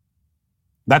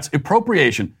 That's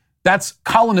appropriation. That's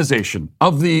colonization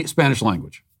of the Spanish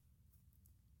language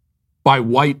by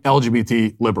white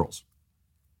LGBT liberals.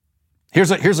 Here's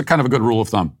a kind of a good rule of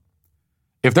thumb.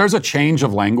 If there's a change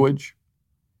of language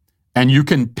and you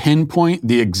can pinpoint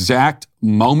the exact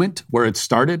moment where it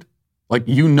started, like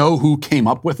who came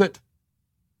up with it,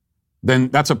 then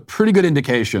that's a pretty good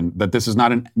indication that this is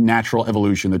not a natural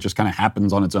evolution that just kind of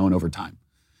happens on its own over time.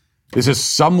 This is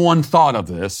someone thought of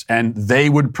this and they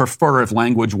would prefer if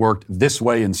language worked this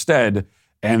way instead,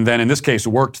 and then in this case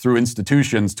worked through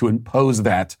institutions to impose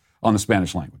that on the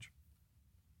Spanish language.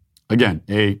 Again,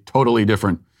 a totally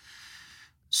different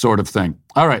sort of thing.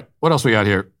 All right, what else we got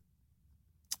here?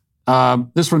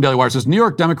 This from Daily Wire says, New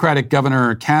York Democratic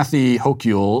Governor Kathy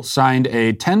Hochul signed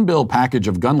a 10-bill package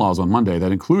of gun laws on Monday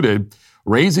that included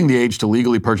raising the age to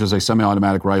legally purchase a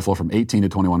semi-automatic rifle from 18 to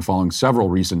 21 following several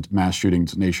recent mass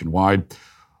shootings nationwide.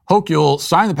 Hochul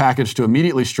signed the package to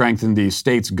immediately strengthen the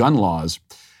state's gun laws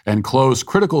and close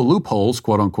critical loopholes,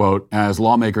 quote unquote, as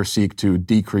lawmakers seek to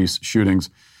decrease shootings.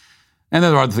 And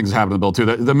there are other things that happen in the bill, too.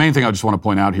 The main thing I just want to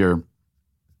point out here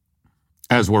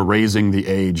as we're raising the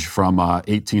age from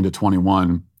 18 to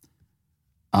 21.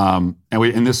 And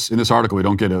in this article, we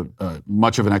don't get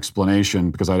much of an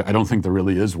explanation because I don't think there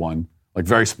really is one, like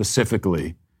very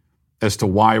specifically as to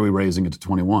why are we raising it to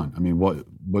 21. I mean,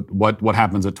 what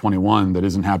happens at 21 that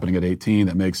isn't happening at 18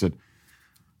 that makes it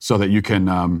so that you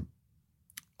can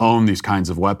own these kinds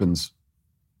of weapons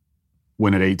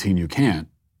when at 18 you can't.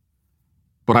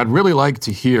 But I'd really like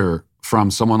to hear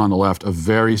from someone on the left a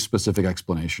very specific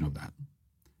explanation of that.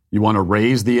 You want to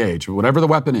raise the age, whatever the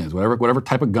weapon is, whatever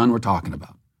type of gun we're talking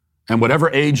about, and whatever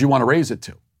age you want to raise it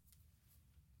to.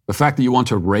 The fact that you want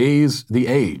to raise the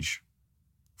age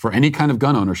for any kind of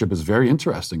gun ownership is very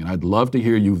interesting, and I'd love to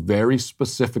hear you very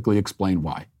specifically explain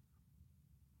why.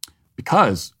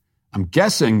 Because I'm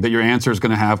guessing that your answer is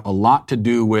going to have a lot to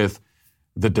do with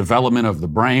the development of the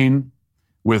brain,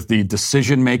 with the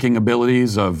decision-making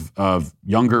abilities of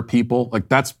younger people. Like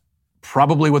that's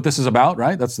probably what this is about,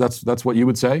 right? That's what you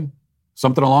would say?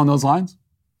 Something along those lines?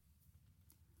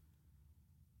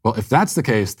 Well, if that's the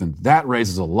case, then that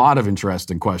raises a lot of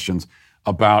interesting questions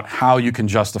about how you can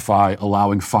justify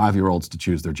allowing 5-year-olds to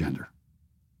choose their gender.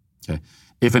 Okay.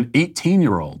 If an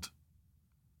 18-year-old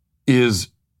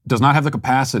does not have the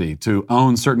capacity to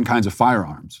own certain kinds of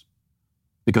firearms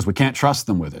because we can't trust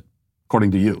them with it, according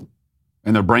to you,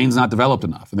 and their brain's not developed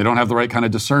enough, and they don't have the right kind of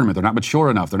discernment, they're not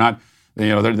mature enough, they don't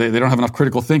have enough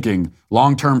critical thinking,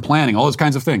 long-term planning, all those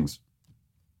kinds of things.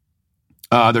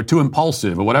 They're too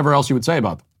impulsive, or whatever else you would say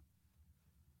about them.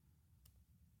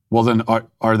 Well, then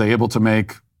are they able to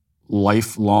make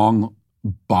lifelong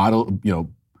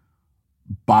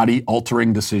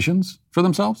body-altering decisions for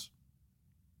themselves?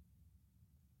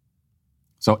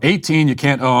 So 18, you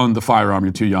can't own the firearm,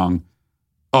 you're too young.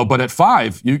 Oh, but at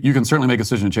 5, you can certainly make a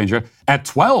decision to change your... At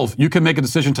 12, you can make a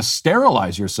decision to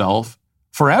sterilize yourself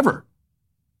forever.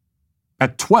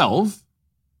 At 12,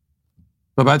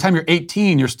 but by the time you're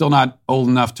 18, you're still not old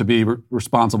enough to be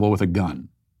responsible with a gun.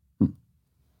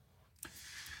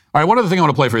 All right, one other thing I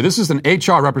want to play for you. This is an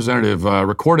HR representative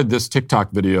recorded this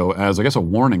TikTok video as, I guess, a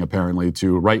warning, apparently,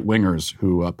 to right-wingers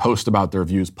who post about their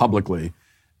views publicly.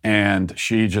 And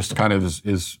she just kind of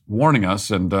is warning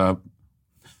us, and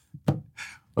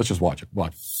let's just watch it.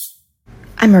 Watch.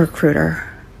 I'm a recruiter.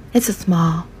 It's a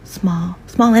small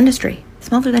industry.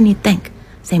 Smaller than you'd think.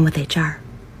 Same with HR.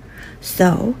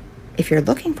 So, if you're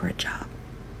looking for a job,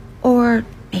 or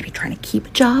maybe trying to keep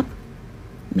a job,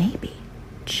 maybe,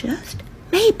 just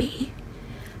maybe,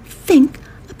 think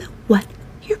about what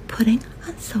you're putting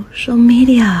on social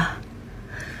media.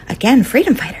 Again,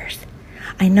 freedom fighters.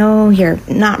 I know you're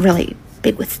not really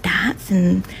big with stats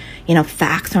and,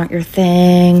 facts aren't your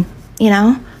thing,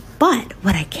 but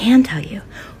what I can tell you,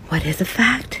 what is a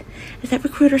fact, is that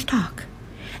recruiters talk.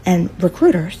 And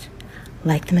recruiters,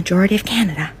 like the majority of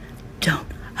Canada, don't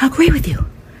agree with you.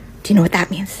 Do you know what that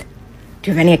means?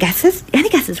 Do you have any guesses? Any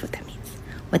guesses what that means?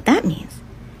 What that means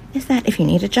is that if you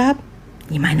need a job,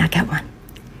 you might not get one.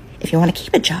 If you want to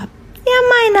keep a job, you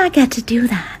might not get to do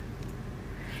that.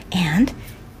 And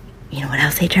you know what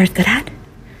else HR is good at?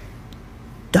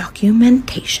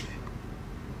 Documentation.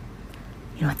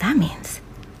 You know what that means?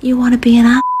 You want to be an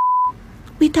ass?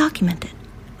 We document it.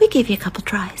 We give you a couple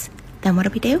tries. Then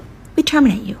what do? We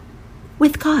terminate you.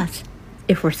 With cause,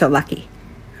 if we're so lucky.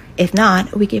 If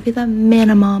not, we give you the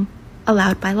minimum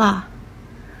allowed by law.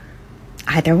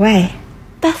 Either way,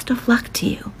 best of luck to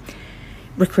you.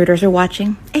 Recruiters are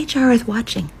watching. HR is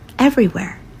watching.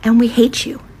 Everywhere. And we hate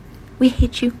you. We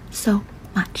hate you so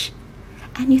much.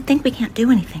 And you think we can't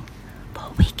do anything.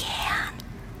 But we can.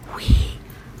 We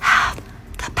have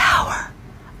the power.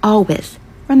 Always.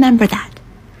 Remember that.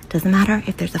 Doesn't matter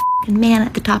if there's a fucking man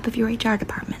at the top of your HR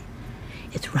department.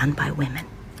 It's run by women.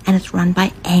 And it's run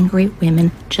by angry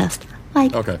women just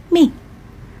like me.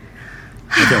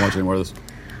 I can't watch any more of this.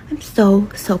 I'm so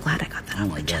glad I got that off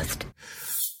my chest.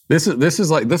 This is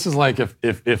like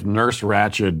if Nurse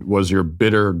Ratched was your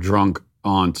bitter, drunk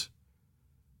aunt.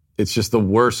 It's just the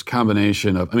worst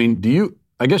combination of. I mean,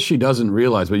 I guess she doesn't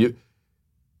realize, but you're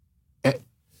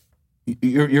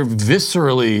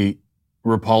viscerally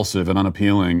repulsive and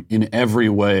unappealing in every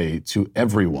way to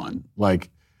everyone. Like,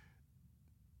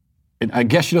 and I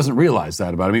guess she doesn't realize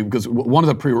that about it. I mean, because one of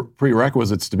the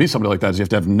prerequisites to be somebody like that is you have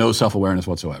to have no self-awareness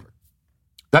whatsoever.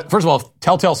 That, first of all,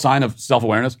 telltale sign of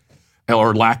self-awareness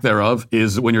or lack thereof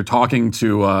is when you're talking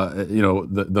to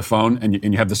the phone and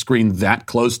you have the screen that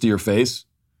close to your face.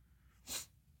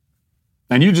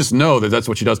 And you just know that that's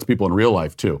what she does to people in real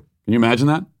life, too. Can you imagine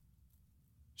that?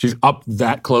 She's up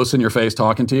that close in your face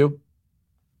talking to you.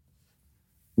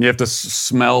 You have to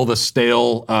smell the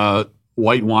stale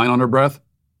white wine on her breath.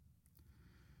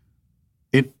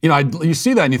 you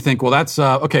see that and you think, well, that's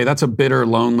okay. That's a bitter,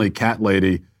 lonely cat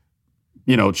lady,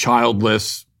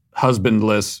 childless,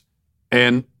 husbandless,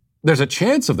 and there's a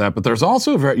chance of that. But there's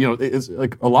also it's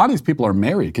like a lot of these people are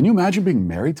married. Can you imagine being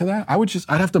married to that?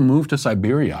 I'd have to move to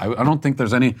Siberia. I don't think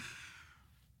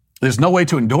there's no way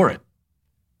to endure it.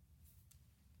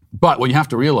 But what you have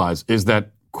to realize is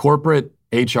that corporate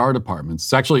HR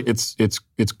departments, actually, it's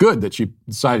good that she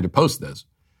decided to post this.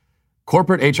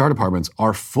 Corporate HR departments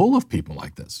are full of people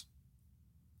like this.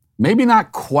 Maybe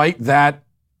not quite that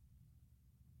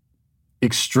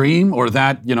extreme or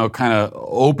that, kind of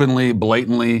openly,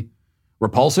 blatantly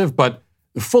repulsive, but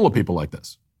full of people like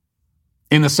this.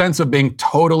 In the sense of being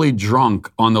totally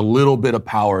drunk on the little bit of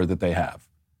power that they have.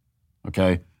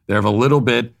 Okay? They have a little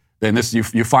bit, and this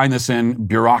you find this in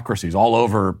bureaucracies, all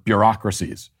over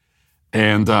bureaucracies.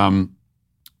 And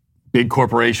big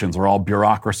corporations are all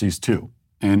bureaucracies too.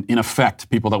 And in effect,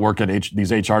 people that work at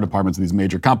these HR departments of these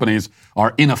major companies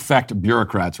are in effect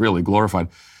bureaucrats, really glorified.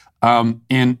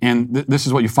 This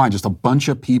is what you find, just a bunch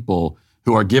of people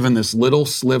who are given this little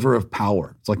sliver of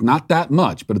power. It's like not that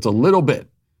much, but it's a little bit.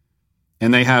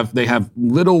 And they have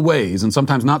little ways, and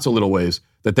sometimes not so little ways,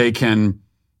 that they can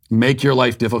make your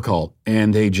life difficult,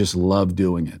 and they just love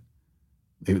doing it.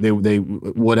 They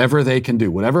whatever they can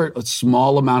do, whatever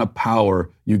small amount of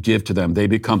power you give to them, they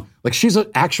become like she's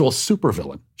an actual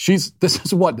supervillain. It's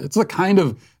the kind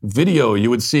of video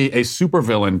you would see a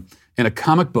supervillain in a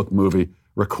comic book movie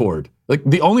record. Like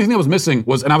the only thing that was missing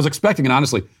was, and I was expecting it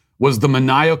honestly, was the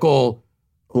maniacal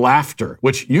laughter,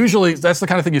 which usually that's the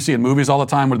kind of thing you see in movies all the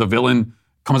time, where the villain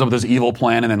comes up with this evil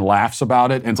plan and then laughs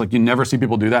about it. And it's like you never see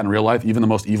people do that in real life, even the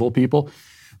most evil people.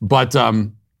 But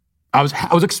I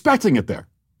was expecting it there.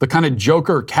 The kind of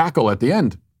Joker cackle at the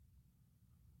end.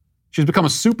 She's become a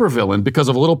supervillain because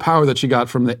of a little power that she got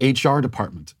from the HR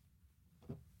department.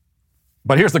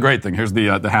 But here's the great thing. Here's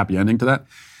the happy ending to that,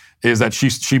 is that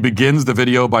she begins the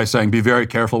video by saying, be very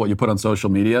careful what you put on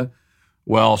social media.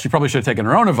 Well, she probably should have taken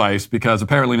her own advice, because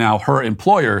apparently now her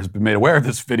employer has been made aware of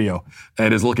this video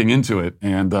and is looking into it.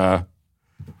 And they're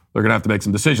going to have to make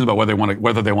some decisions about whether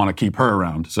they want to keep her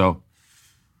around. So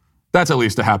that's at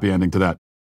least a happy ending to that.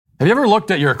 Have you ever looked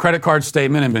at your credit card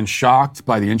statement and been shocked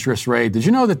by the interest rate? Did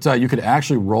you know that you could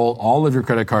actually roll all of your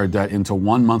credit card debt into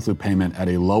one monthly payment at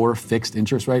a lower fixed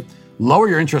interest rate? Lower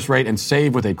your interest rate and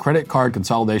save with a credit card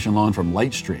consolidation loan from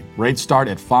Lightstream. Rates start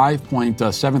at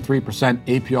 5.73%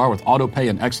 APR with auto pay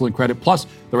and excellent credit. Plus,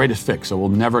 the rate is fixed, so it will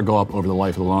never go up over the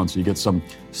life of the loan. So you get some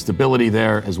stability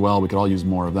there as well. We could all use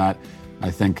more of that,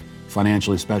 I think,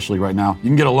 financially, especially right now. You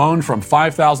can get a loan from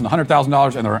 $5,000 to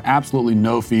 $100,000, and there are absolutely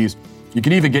no fees. You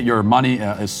can even get your money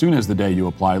as soon as the day you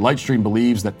apply. Lightstream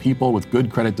believes that people with good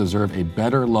credit deserve a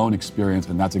better loan experience,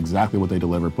 and that's exactly what they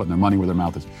deliver, putting their money where their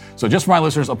mouth is. So just for my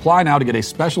listeners, apply now to get a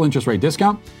special interest rate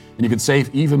discount, and you can save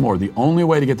even more. The only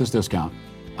way to get this discount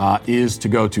is to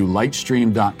go to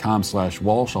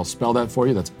lightstream.com/Walsh. I'll spell that for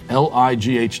you. That's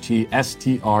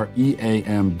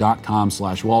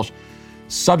lightstream.com/Walsh.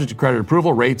 Subject to credit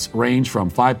approval, rates range from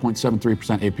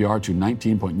 5.73% APR to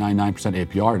 19.99%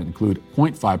 APR and include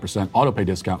 0.5% auto pay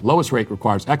discount. Lowest rate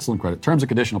requires excellent credit. Terms and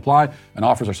conditions apply, and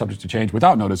offers are subject to change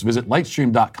without notice. Visit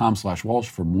lightstream.com/Walsh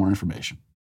for more information.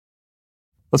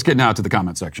 Let's get now to the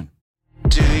comment section.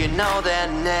 Do you know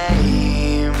their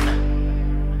name?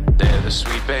 They're the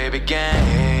Sweet Baby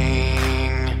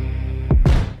Gang.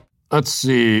 Let's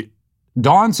see.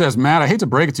 Dawn says, Matt, I hate to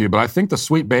break it to you, but I think the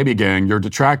Sweet Baby Gang, your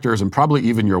detractors, and probably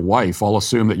even your wife all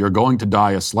assume that you're going to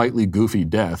die a slightly goofy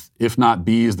death. If not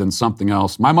bees, then something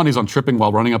else. My money's on tripping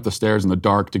while running up the stairs in the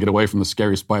dark to get away from the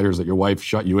scary spiders that your wife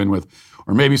shut you in with.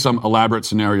 Or maybe some elaborate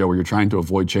scenario where you're trying to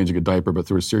avoid changing a diaper, but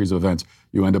through a series of events,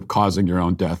 you end up causing your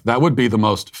own death. That would be the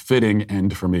most fitting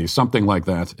end for me, something like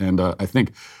that. And I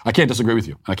think I can't disagree with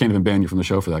you. I can't even ban you from the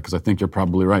show for that, because I think you're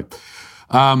probably right.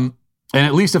 And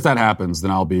at least if that happens,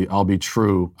 then I'll be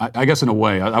true. I guess in a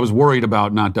way, I was worried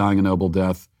about not dying a noble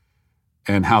death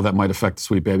and how that might affect the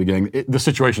Sweet Baby Gang, the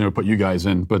situation it would put you guys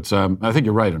in. But I think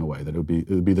you're right in a way that it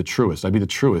would be the truest. I'd be the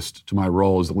truest to my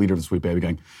role as the leader of the Sweet Baby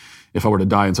Gang if I were to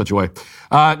die in such a way.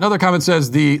 Another comment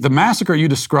says the massacre you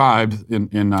described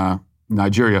in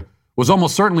Nigeria was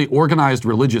almost certainly organized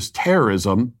religious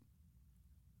terrorism.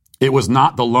 It was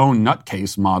not the lone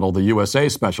nutcase model the USA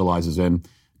specializes in.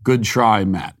 Good try,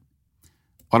 Matt.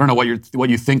 I don't know what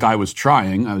you think I was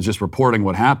trying. I was just reporting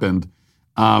what happened.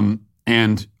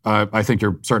 And I think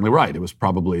you're certainly right. It was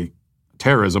probably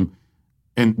terrorism.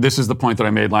 And this is the point that I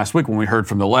made last week when we heard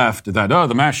from the left that,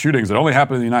 the mass shootings that only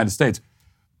happen in the United States.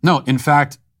 No, in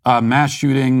fact, mass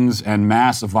shootings and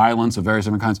mass violence of various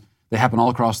different kinds, they happen all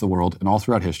across the world and all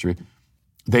throughout history.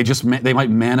 they might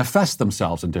manifest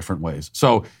themselves in different ways.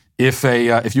 So if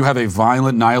you have a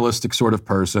violent, nihilistic sort of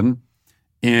person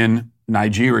in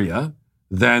Nigeria,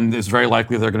 then it's very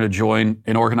likely they're going to join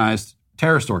an organized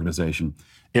terrorist organization.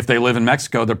 If they live in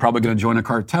Mexico, they're probably going to join a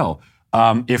cartel.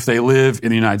 If they live in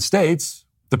the United States,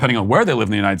 depending on where they live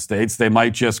in the United States, they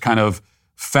might just kind of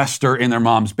fester in their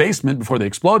mom's basement before they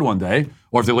explode one day.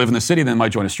 Or if they live in the city, then they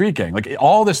might join a street gang. Like,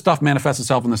 all this stuff manifests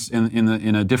itself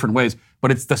in a different ways,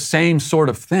 but it's the same sort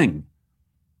of thing.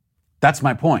 That's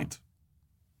my point.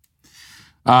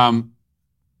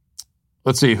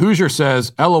 Let's see. Hoosier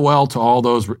says, LOL to all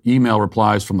those email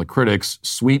replies from the critics.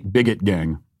 Sweet bigot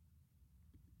gang.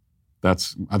 I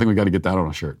think we got to get that on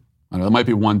a shirt. I know that might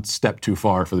be one step too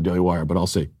far for the Daily Wire, but I'll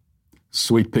see.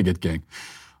 Sweet bigot gang.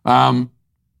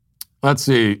 Let's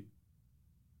see.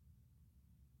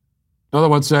 Another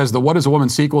one says, the What is a Woman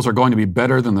sequels are going to be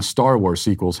better than the Star Wars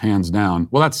sequels, hands down.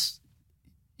 Well, that's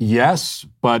yes,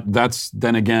 but that's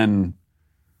then again,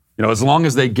 as long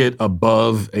as they get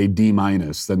above a D-,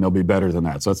 then they'll be better than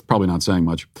that. So that's probably not saying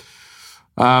much.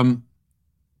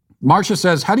 Marcia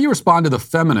says, how do you respond to the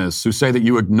feminists who say that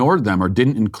you ignored them or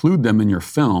didn't include them in your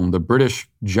film? The British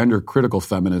gender-critical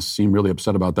feminists seem really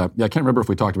upset about that. Yeah, I can't remember if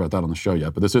we talked about that on the show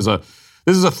yet, but this is a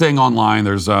thing online.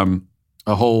 There's a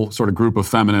whole sort of group of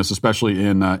feminists, especially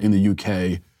in the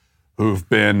UK, who've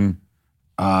been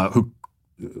who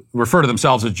refer to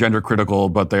themselves as gender-critical,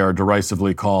 but they are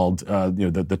derisively called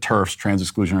the TERFs,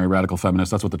 trans-exclusionary radical feminists.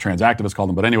 That's what the trans activists call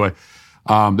them. But anyway.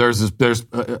 There's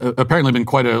apparently been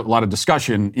quite a lot of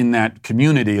discussion in that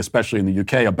community, especially in the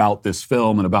UK, about this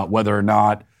film and about whether or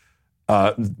not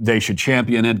they should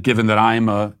champion it, given that I'm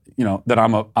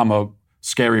a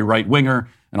scary right winger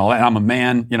and all that. And I'm a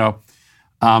man,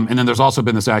 and then there's also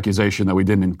been this accusation that we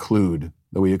didn't include,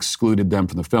 that we excluded them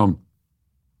from the film.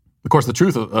 Of course, the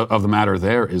truth of the matter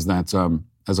there is that,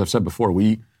 as I've said before,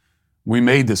 we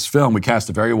made this film. We cast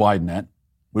a very wide net.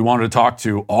 We wanted to talk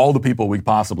to all the people we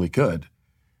possibly could,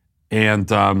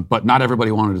 but not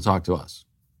everybody wanted to talk to us.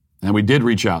 And we did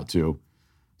reach out to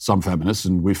some feminists,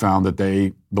 and we found that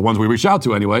the ones we reached out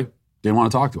to anyway, didn't want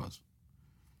to talk to us.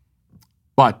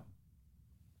 But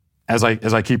as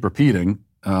I keep repeating,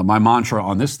 my mantra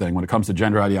on this thing when it comes to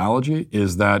gender ideology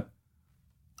is that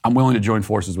I'm willing to join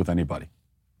forces with anybody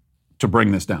to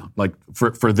bring this down. Like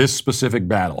for this specific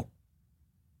battle.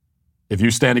 If you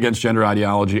stand against gender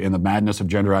ideology and the madness of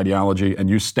gender ideology, and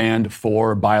you stand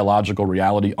for biological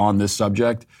reality on this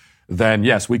subject, then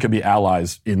yes, we could be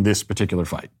allies in this particular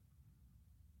fight.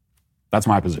 That's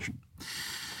my position.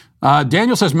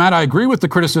 Daniel says, Matt, I agree with the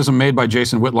criticism made by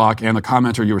Jason Whitlock and the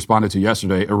commenter you responded to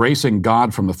yesterday. Erasing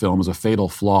God from the film is a fatal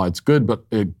flaw. It's good, but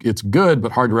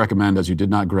hard to recommend, as you did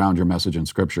not ground your message in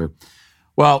Scripture.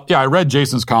 Well, yeah, I read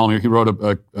Jason's column. He wrote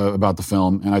about the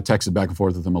film, and I texted back and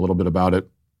forth with him a little bit about it.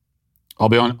 I'll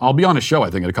be on a show,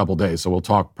 I think, in a couple of days, so we'll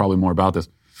talk probably more about this.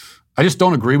 I just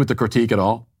don't agree with the critique at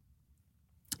all.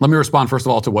 Let me respond first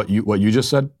of all to what you just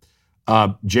said.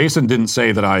 Jason didn't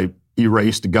say that I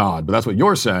erased God, but that's what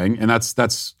you're saying, and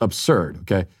that's absurd.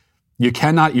 Okay, you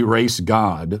cannot erase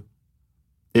God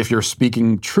if you're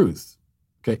speaking truth.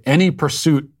 Okay, any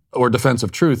pursuit or defense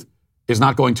of truth is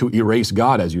not going to erase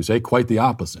God, as you say. Quite the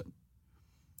opposite.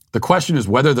 The question is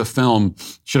whether the film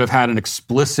should have had an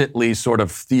explicitly sort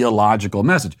of theological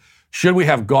message. Should we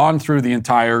have gone through the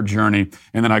entire journey?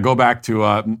 And then I go back to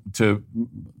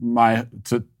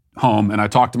home and I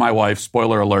talk to my wife,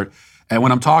 spoiler alert. And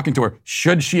when I'm talking to her,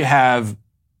 should she have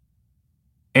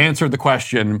answered the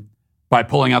question by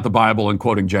pulling out the Bible and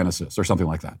quoting Genesis or something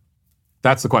like that?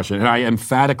 That's the question. And I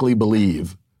emphatically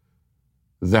believe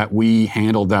that we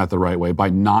handled that the right way by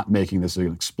not making this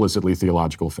an explicitly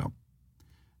theological film.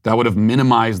 That would have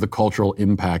minimized the cultural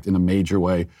impact in a major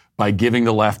way by giving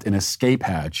the left an escape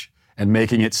hatch and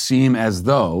making it seem as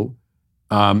though,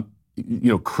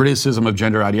 criticism of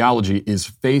gender ideology is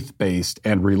faith-based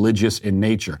and religious in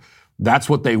nature. That's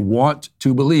what they want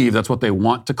to believe. That's what they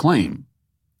want to claim.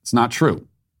 It's not true.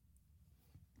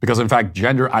 Because, in fact,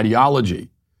 gender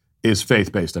ideology is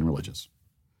faith-based and religious.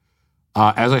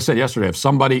 As I said yesterday, if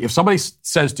somebody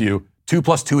says to you, 2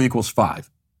 + 2 = 5,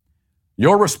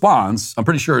 your response, I'm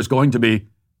pretty sure, is going to be,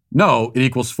 no, it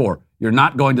equals 4. You're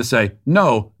not going to say,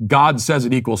 no, God says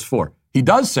it equals 4. He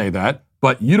does say that,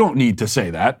 but you don't need to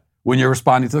say that when you're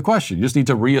responding to the question. You just need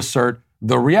to reassert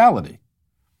the reality.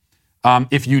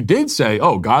 If you did say,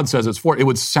 oh, God says it's 4, it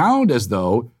would sound as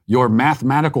though your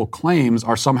mathematical claims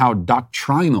are somehow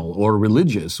doctrinal or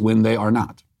religious when they are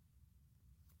not.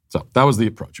 So that was the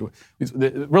approach.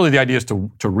 Really, the idea is to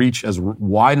reach as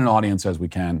wide an audience as we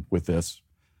can with this.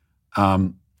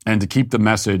 And to keep the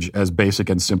message as basic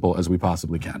and simple as we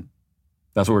possibly can.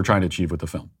 That's what we're trying to achieve with the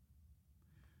film.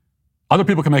 Other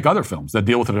people can make other films that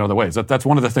deal with it in other ways. That's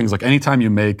one of the things, like anytime you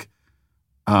make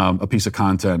a piece of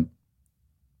content,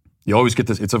 you always get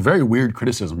this, it's a very weird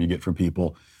criticism you get from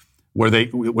people where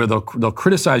they'll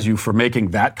criticize you for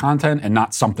making that content and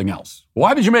not something else.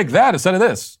 Why did you make that instead of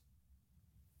this?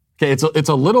 Okay, it's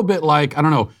a little bit like, I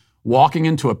don't know, walking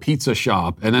into a pizza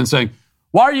shop and then saying,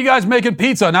 why are you guys making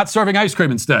pizza, not serving ice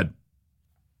cream instead?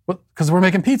 Well, because we're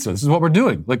making pizza. This is what we're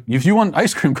doing. Like, if you want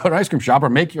ice cream, go to an ice cream shop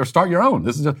or start your own.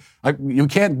 This is you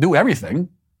can't do everything.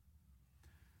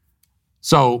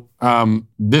 So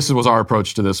this was our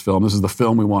approach to this film. This is the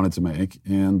film we wanted to make,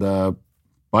 and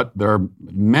but there are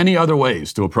many other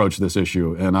ways to approach this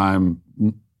issue, and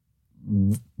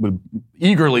would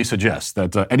eagerly suggest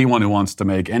that anyone who wants to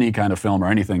make any kind of film or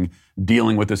anything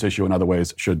dealing with this issue in other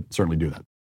ways should certainly do that.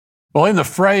 Well, in the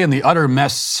fray and the utter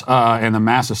mess and the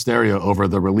mass hysteria over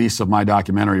the release of my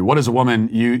documentary, What is a Woman,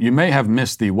 you may have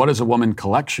missed the What is a Woman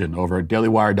collection over at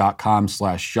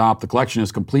dailywire.com/shop. The collection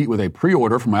is complete with a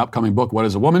pre-order for my upcoming book, What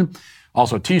is a Woman?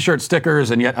 Also t-shirt,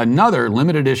 stickers, and yet another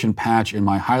limited edition patch in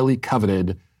my highly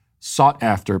coveted,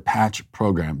 sought-after patch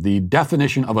program. The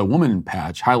definition of a woman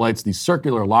patch highlights the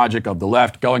circular logic of the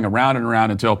left going around and around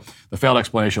until the failed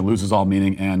explanation loses all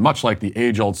meaning and, much like the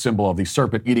age-old symbol of the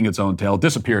serpent eating its own tail,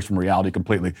 disappears from reality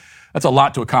completely. That's a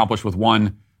lot to accomplish with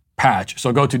one patch.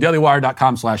 So go to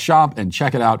dailywire.com/shop and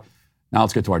check it out. Now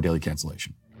let's get to our daily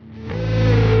cancellation.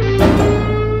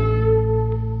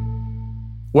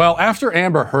 Well, after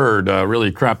Amber Heard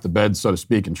really crapped the bed, so to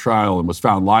speak, in trial and was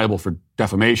found liable for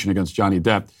defamation against Johnny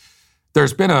Depp,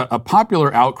 there's been a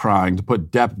popular outcrying to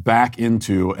put Depp back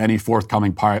into any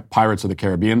forthcoming Pirates of the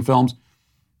Caribbean films.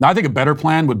 Now, I think a better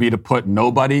plan would be to put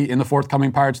nobody in the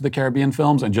forthcoming Pirates of the Caribbean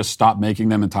films and just stop making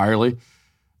them entirely.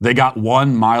 They got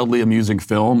one mildly amusing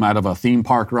film out of a theme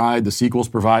park ride. The sequels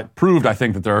proved, I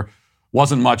think, that there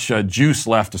wasn't much juice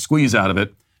left to squeeze out of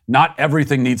it. Not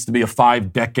everything needs to be a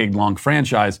 5-decade-long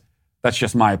franchise. That's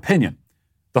just my opinion.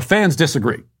 The fans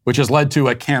disagree, which has led to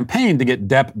a campaign to get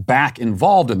Depp back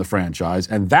involved in the franchise,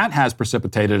 and that has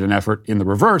precipitated an effort in the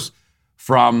reverse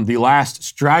from the last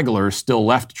stragglers still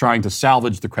left trying to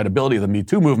salvage the credibility of the Me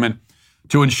Too movement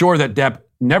to ensure that Depp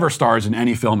never stars in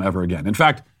any film ever again. In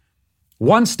fact,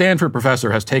 one Stanford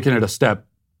professor has taken it a step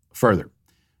further.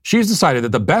 She's decided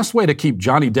that the best way to keep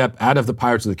Johnny Depp out of the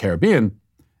Pirates of the Caribbean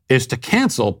is to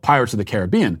cancel Pirates of the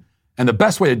Caribbean, and the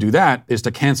best way to do that is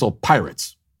to cancel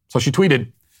pirates. So she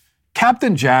tweeted,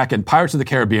 Captain Jack and Pirates of the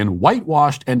Caribbean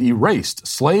whitewashed and erased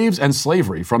slaves and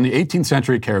slavery from the 18th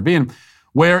century Caribbean,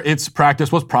 where its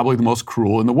practice was probably the most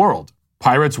cruel in the world.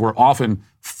 Pirates were often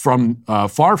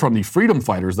far from the freedom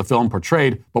fighters the film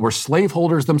portrayed, but were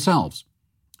slaveholders themselves.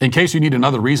 In case you need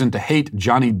another reason to hate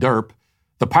Johnny Depp,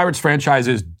 the Pirates franchise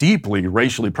is deeply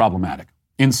racially problematic.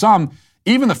 In some,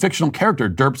 even the fictional character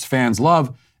Depp's fans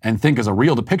love and think is a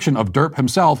real depiction of Depp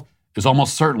himself is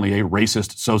almost certainly a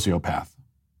racist sociopath.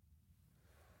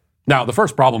 Now, the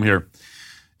first problem here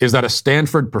is that a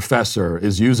Stanford professor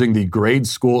is using the grade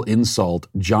school insult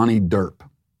Johnny Depp.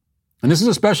 And this is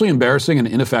especially embarrassing and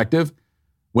ineffective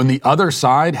when the other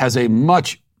side has a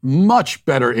much, much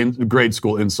better grade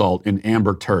school insult in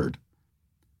Amber Turd.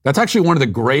 That's actually one of the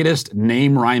greatest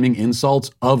name-rhyming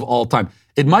insults of all time.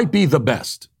 It might be the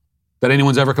best that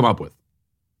anyone's ever come up with.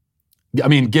 I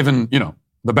mean, given,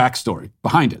 the backstory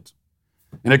behind it.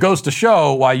 And it goes to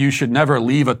show why you should never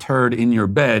leave a turd in your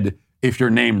bed if your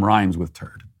name rhymes with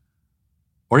turd.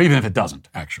 Or even if it doesn't,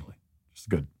 actually. It's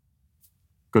a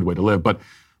good way to live. But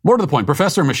more to the point,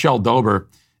 Professor Michelle Dober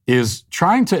is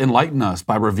trying to enlighten us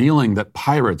by revealing that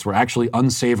pirates were actually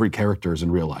unsavory characters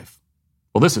in real life.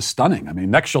 Well, this is stunning. I mean,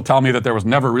 next she'll tell me that there was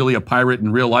never really a pirate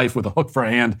in real life with a hook for a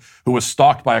hand who was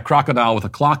stalked by a crocodile with a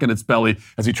clock in its belly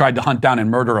as he tried to hunt down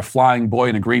and murder a flying boy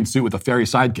in a green suit with a fairy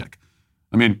sidekick.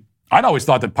 I mean, I'd always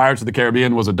thought that Pirates of the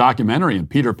Caribbean was a documentary and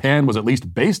Peter Pan was at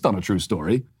least based on a true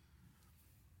story.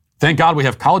 Thank God we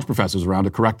have college professors around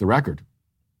to correct the record.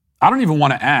 I don't even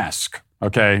want to ask,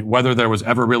 whether there was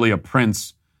ever really a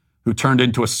prince who turned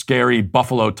into a scary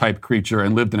buffalo-type creature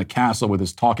and lived in a castle with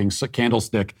his talking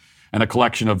candlestick and a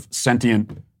collection of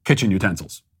sentient kitchen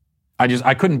utensils.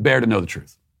 I couldn't bear to know the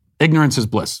truth. Ignorance is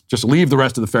bliss. Just leave the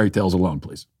rest of the fairy tales alone,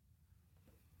 please.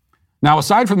 Now,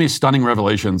 aside from these stunning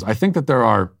revelations, I think that there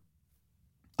are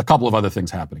a couple of other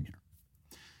things happening here.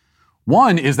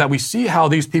 One is that we see how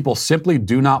these people simply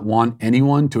do not want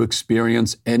anyone to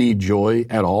experience any joy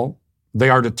at all. They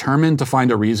are determined to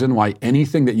find a reason why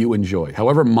anything that you enjoy,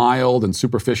 however mild and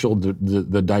superficial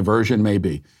the diversion may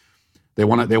be, they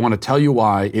want to tell you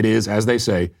why it is, as they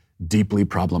say, deeply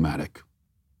problematic.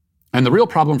 And the real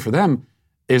problem for them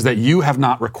is that you have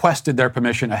not requested their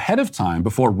permission ahead of time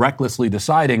before recklessly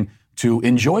deciding to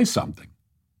enjoy something.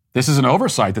 This is an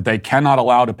oversight that they cannot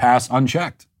allow to pass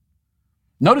unchecked.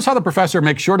 Notice how the professor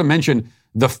makes sure to mention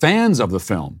the fans of the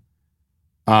film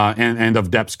and of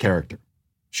Depp's character.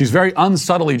 She's very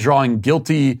unsubtly drawing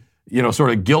guilty,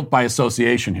 sort of guilt by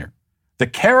association here. The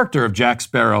character of Jack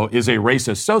Sparrow is a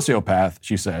racist sociopath,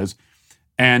 she says,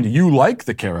 and you like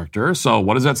the character, so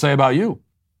what does that say about you?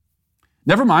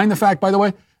 Never mind the fact, by the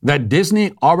way, that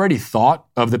Disney already thought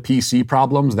of the PC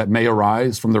problems that may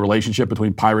arise from the relationship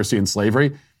between piracy and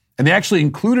slavery, and they actually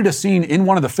included a scene in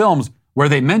one of the films where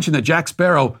they mentioned that Jack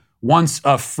Sparrow once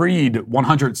freed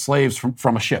 100 slaves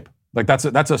from a ship. Like that's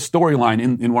a storyline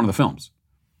in one of the films.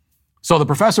 So the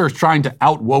professor is trying to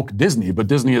out-woke Disney, but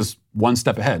Disney is one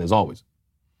step ahead, as always.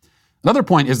 Another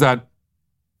point is that,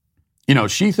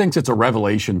 she thinks it's a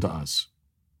revelation to us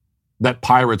that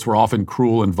pirates were often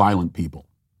cruel and violent people.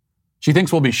 She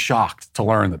thinks we'll be shocked to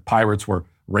learn that pirates were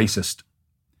racist.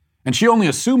 And she only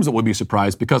assumes that we'll be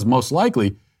surprised because most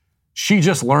likely she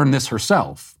just learned this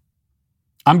herself.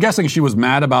 I'm guessing she was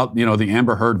mad about, the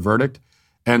Amber Heard verdict.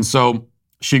 And so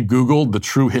she Googled the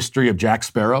true history of Jack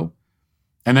Sparrow.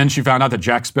 And then she found out that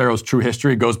Jack Sparrow's true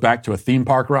history goes back to a theme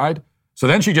park ride. So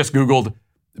then she just Googled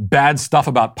bad stuff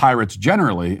about pirates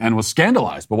generally and was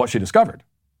scandalized by what she discovered.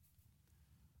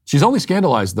 She's only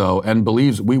scandalized, though, and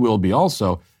believes we will be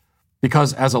also,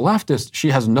 because as a leftist,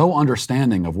 she has no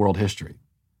understanding of world history.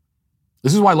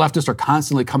 This is why leftists are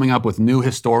constantly coming up with new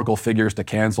historical figures to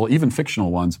cancel, even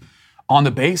fictional ones, on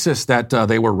the basis that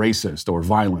they were racist or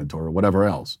violent or whatever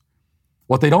else.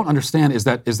 What they don't understand is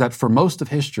that for most of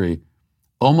history,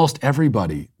 almost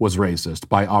everybody was racist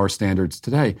by our standards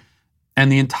today. And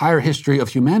the entire history of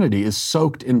humanity is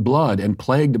soaked in blood and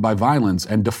plagued by violence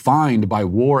and defined by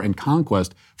war and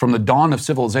conquest from the dawn of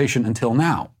civilization until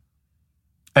now.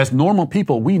 As normal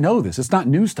people, we know this. It's not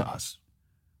news to us.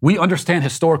 We understand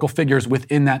historical figures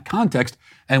within that context,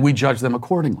 and we judge them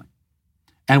accordingly.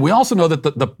 And we also know that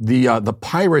the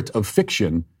pirate of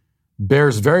fiction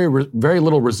bears very, very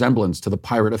little resemblance to the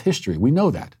pirate of history. We know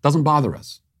that. It doesn't bother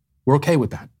us. We're okay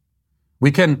with that.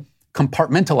 We can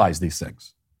compartmentalize these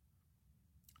things.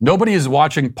 Nobody is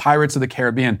watching Pirates of the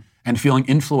Caribbean and feeling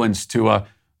influenced to,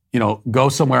 go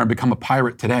somewhere and become a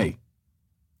pirate today.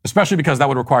 Especially because that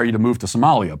would require you to move to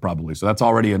Somalia, probably. So that's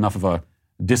already enough of a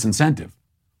disincentive.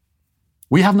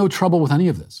 We have no trouble with any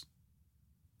of this.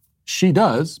 She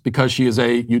does because she is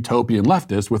a utopian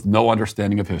leftist with no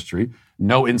understanding of history,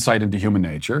 no insight into human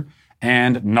nature,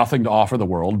 and nothing to offer the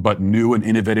world but new and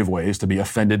innovative ways to be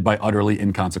offended by utterly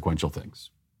inconsequential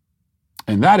things.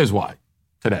 And that is why,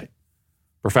 today,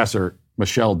 Professor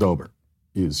Michelle Dober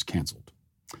is canceled.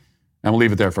 And we'll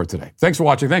leave it there for today. Thanks for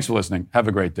watching. Thanks for listening. Have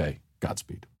a great day.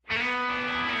 Godspeed.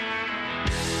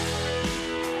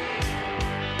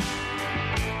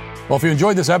 Well, if you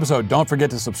enjoyed this episode, don't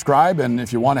forget to subscribe. And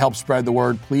if you want to help spread the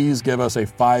word, please give us a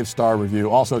 5-star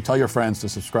review. Also, tell your friends to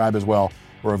subscribe as well.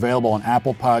 We're available on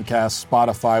Apple Podcasts,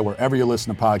 Spotify, wherever you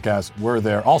listen to podcasts. We're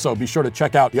there. Also, be sure to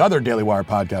check out the other Daily Wire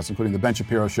podcasts, including The Ben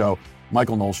Shapiro Show,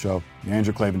 Michael Knowles Show, The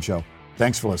Andrew Klavan Show.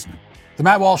 Thanks for listening. The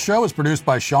Matt Walsh Show is produced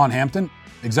by Sean Hampton,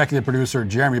 executive producer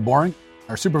Jeremy Boring.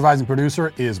 Our supervising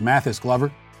producer is Mathis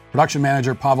Glover, production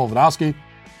manager Pavel Vodowski.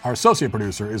 Our associate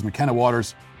producer is McKenna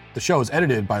Waters. The show is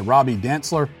edited by Robbie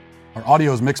Dantzler. Our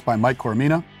audio is mixed by Mike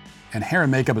Coromina, and hair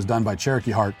and makeup is done by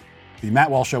Cherokee Hart. The Matt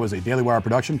Walsh Show is a Daily Wire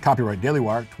production. Copyright Daily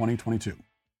Wire 2022.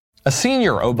 A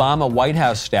senior Obama White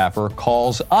House staffer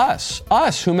calls us,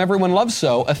 whom everyone loves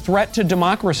so, a threat to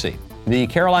democracy. The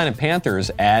Carolina Panthers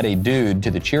add a dude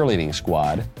to the cheerleading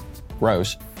squad.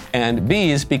 Gross. And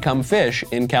bees become fish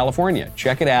in California.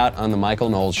 Check it out on The Michael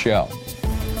Knowles Show.